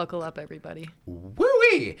 Buckle up, everybody.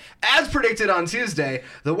 Woo-wee! As predicted on Tuesday,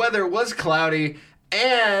 the weather was cloudy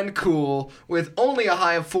and cool with only a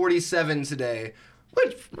high of 47 today.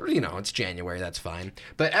 Which, you know, it's January, that's fine.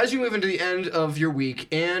 But as you move into the end of your week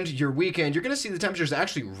and your weekend, you're going to see the temperatures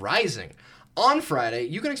actually rising. On Friday,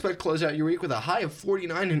 you can expect to close out your week with a high of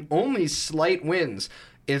 49 and only slight winds.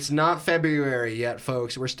 It's not February yet,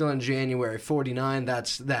 folks. We're still in January. 49,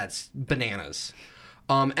 that's bananas.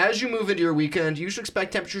 As you move into your weekend, you should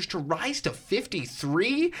expect temperatures to rise to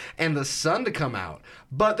 53 and the sun to come out.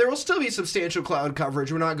 But there will still be substantial cloud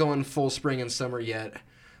coverage. We're not going full spring and summer yet.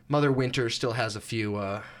 Mother Winter still has a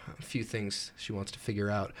few things she wants to figure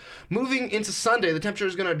out. Moving into Sunday, the temperature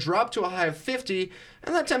is going to drop to a high of 50,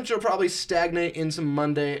 and that temperature will probably stagnate into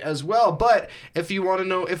Monday as well. But if you want to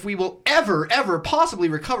know if we will ever possibly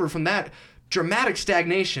recover from that dramatic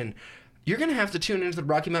stagnation, you're going to have to tune into the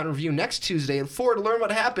Rocky Mountain Review next Tuesday and forward to learn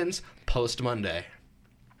what happens post-Monday.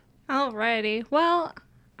 Alrighty. Well,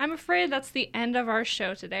 I'm afraid that's the end of our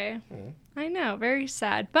show today. I know, very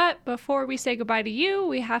sad. But before we say goodbye to you,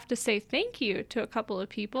 we have to say thank you to a couple of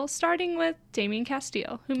people, starting with Damien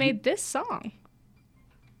Castile, who made this song.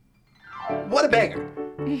 What a banger!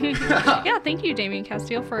 Yeah, thank you, Damien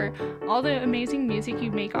Castile, for all the amazing music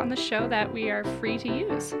you make on the show that we are free to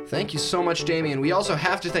use. Thank you so much, Damien. We also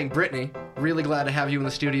have to thank Brittany. Really glad to have you in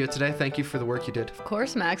the studio today. Thank you for the work you did. Of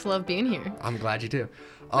course, Max. Love being here. I'm glad you do.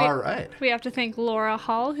 All right. We have to thank Laura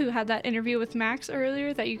Hall, who had that interview with Max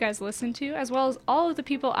earlier that you guys listened to, as well as all of the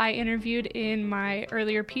people I interviewed in my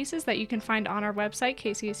earlier pieces that you can find on our website,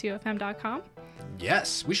 kcsufm.com.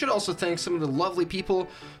 Yes, we should also thank some of the lovely people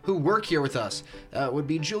who work here with us. Would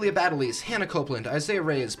be Julia Baddelys, Hannah Copeland, Isaiah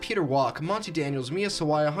Reyes, Peter Walk, Monty Daniels, Mia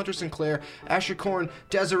Sawaya, Hunter Sinclair, Asher Korn,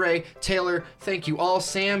 Desiree, Taylor. Thank you all.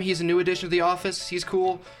 Sam, he's a new addition to the office. He's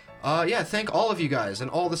cool. Yeah, thank all of you guys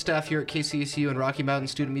and all the staff here at KCSU and Rocky Mountain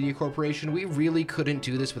Student Media Corporation. We really couldn't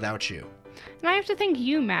do this without you. And I have to thank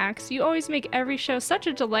you, Max. You always make every show such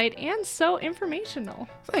a delight and so informational.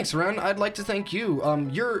 Thanks, Ren. I'd like to thank you.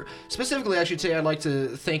 Specifically, I should say I'd like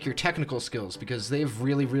to thank your technical skills because they've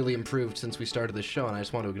really improved since we started this show, and I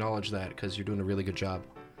just want to acknowledge that because you're doing a really good job.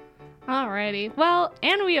 Alrighty. Well,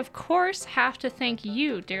 and we of course have to thank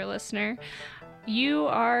you, dear listener. You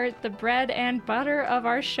are the bread and butter of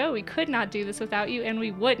our show. We could not do this without you, and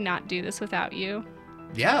we would not do this without you.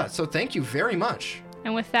 Yeah, so thank you very much.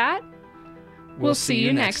 And with that, we'll see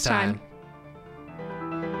you next time.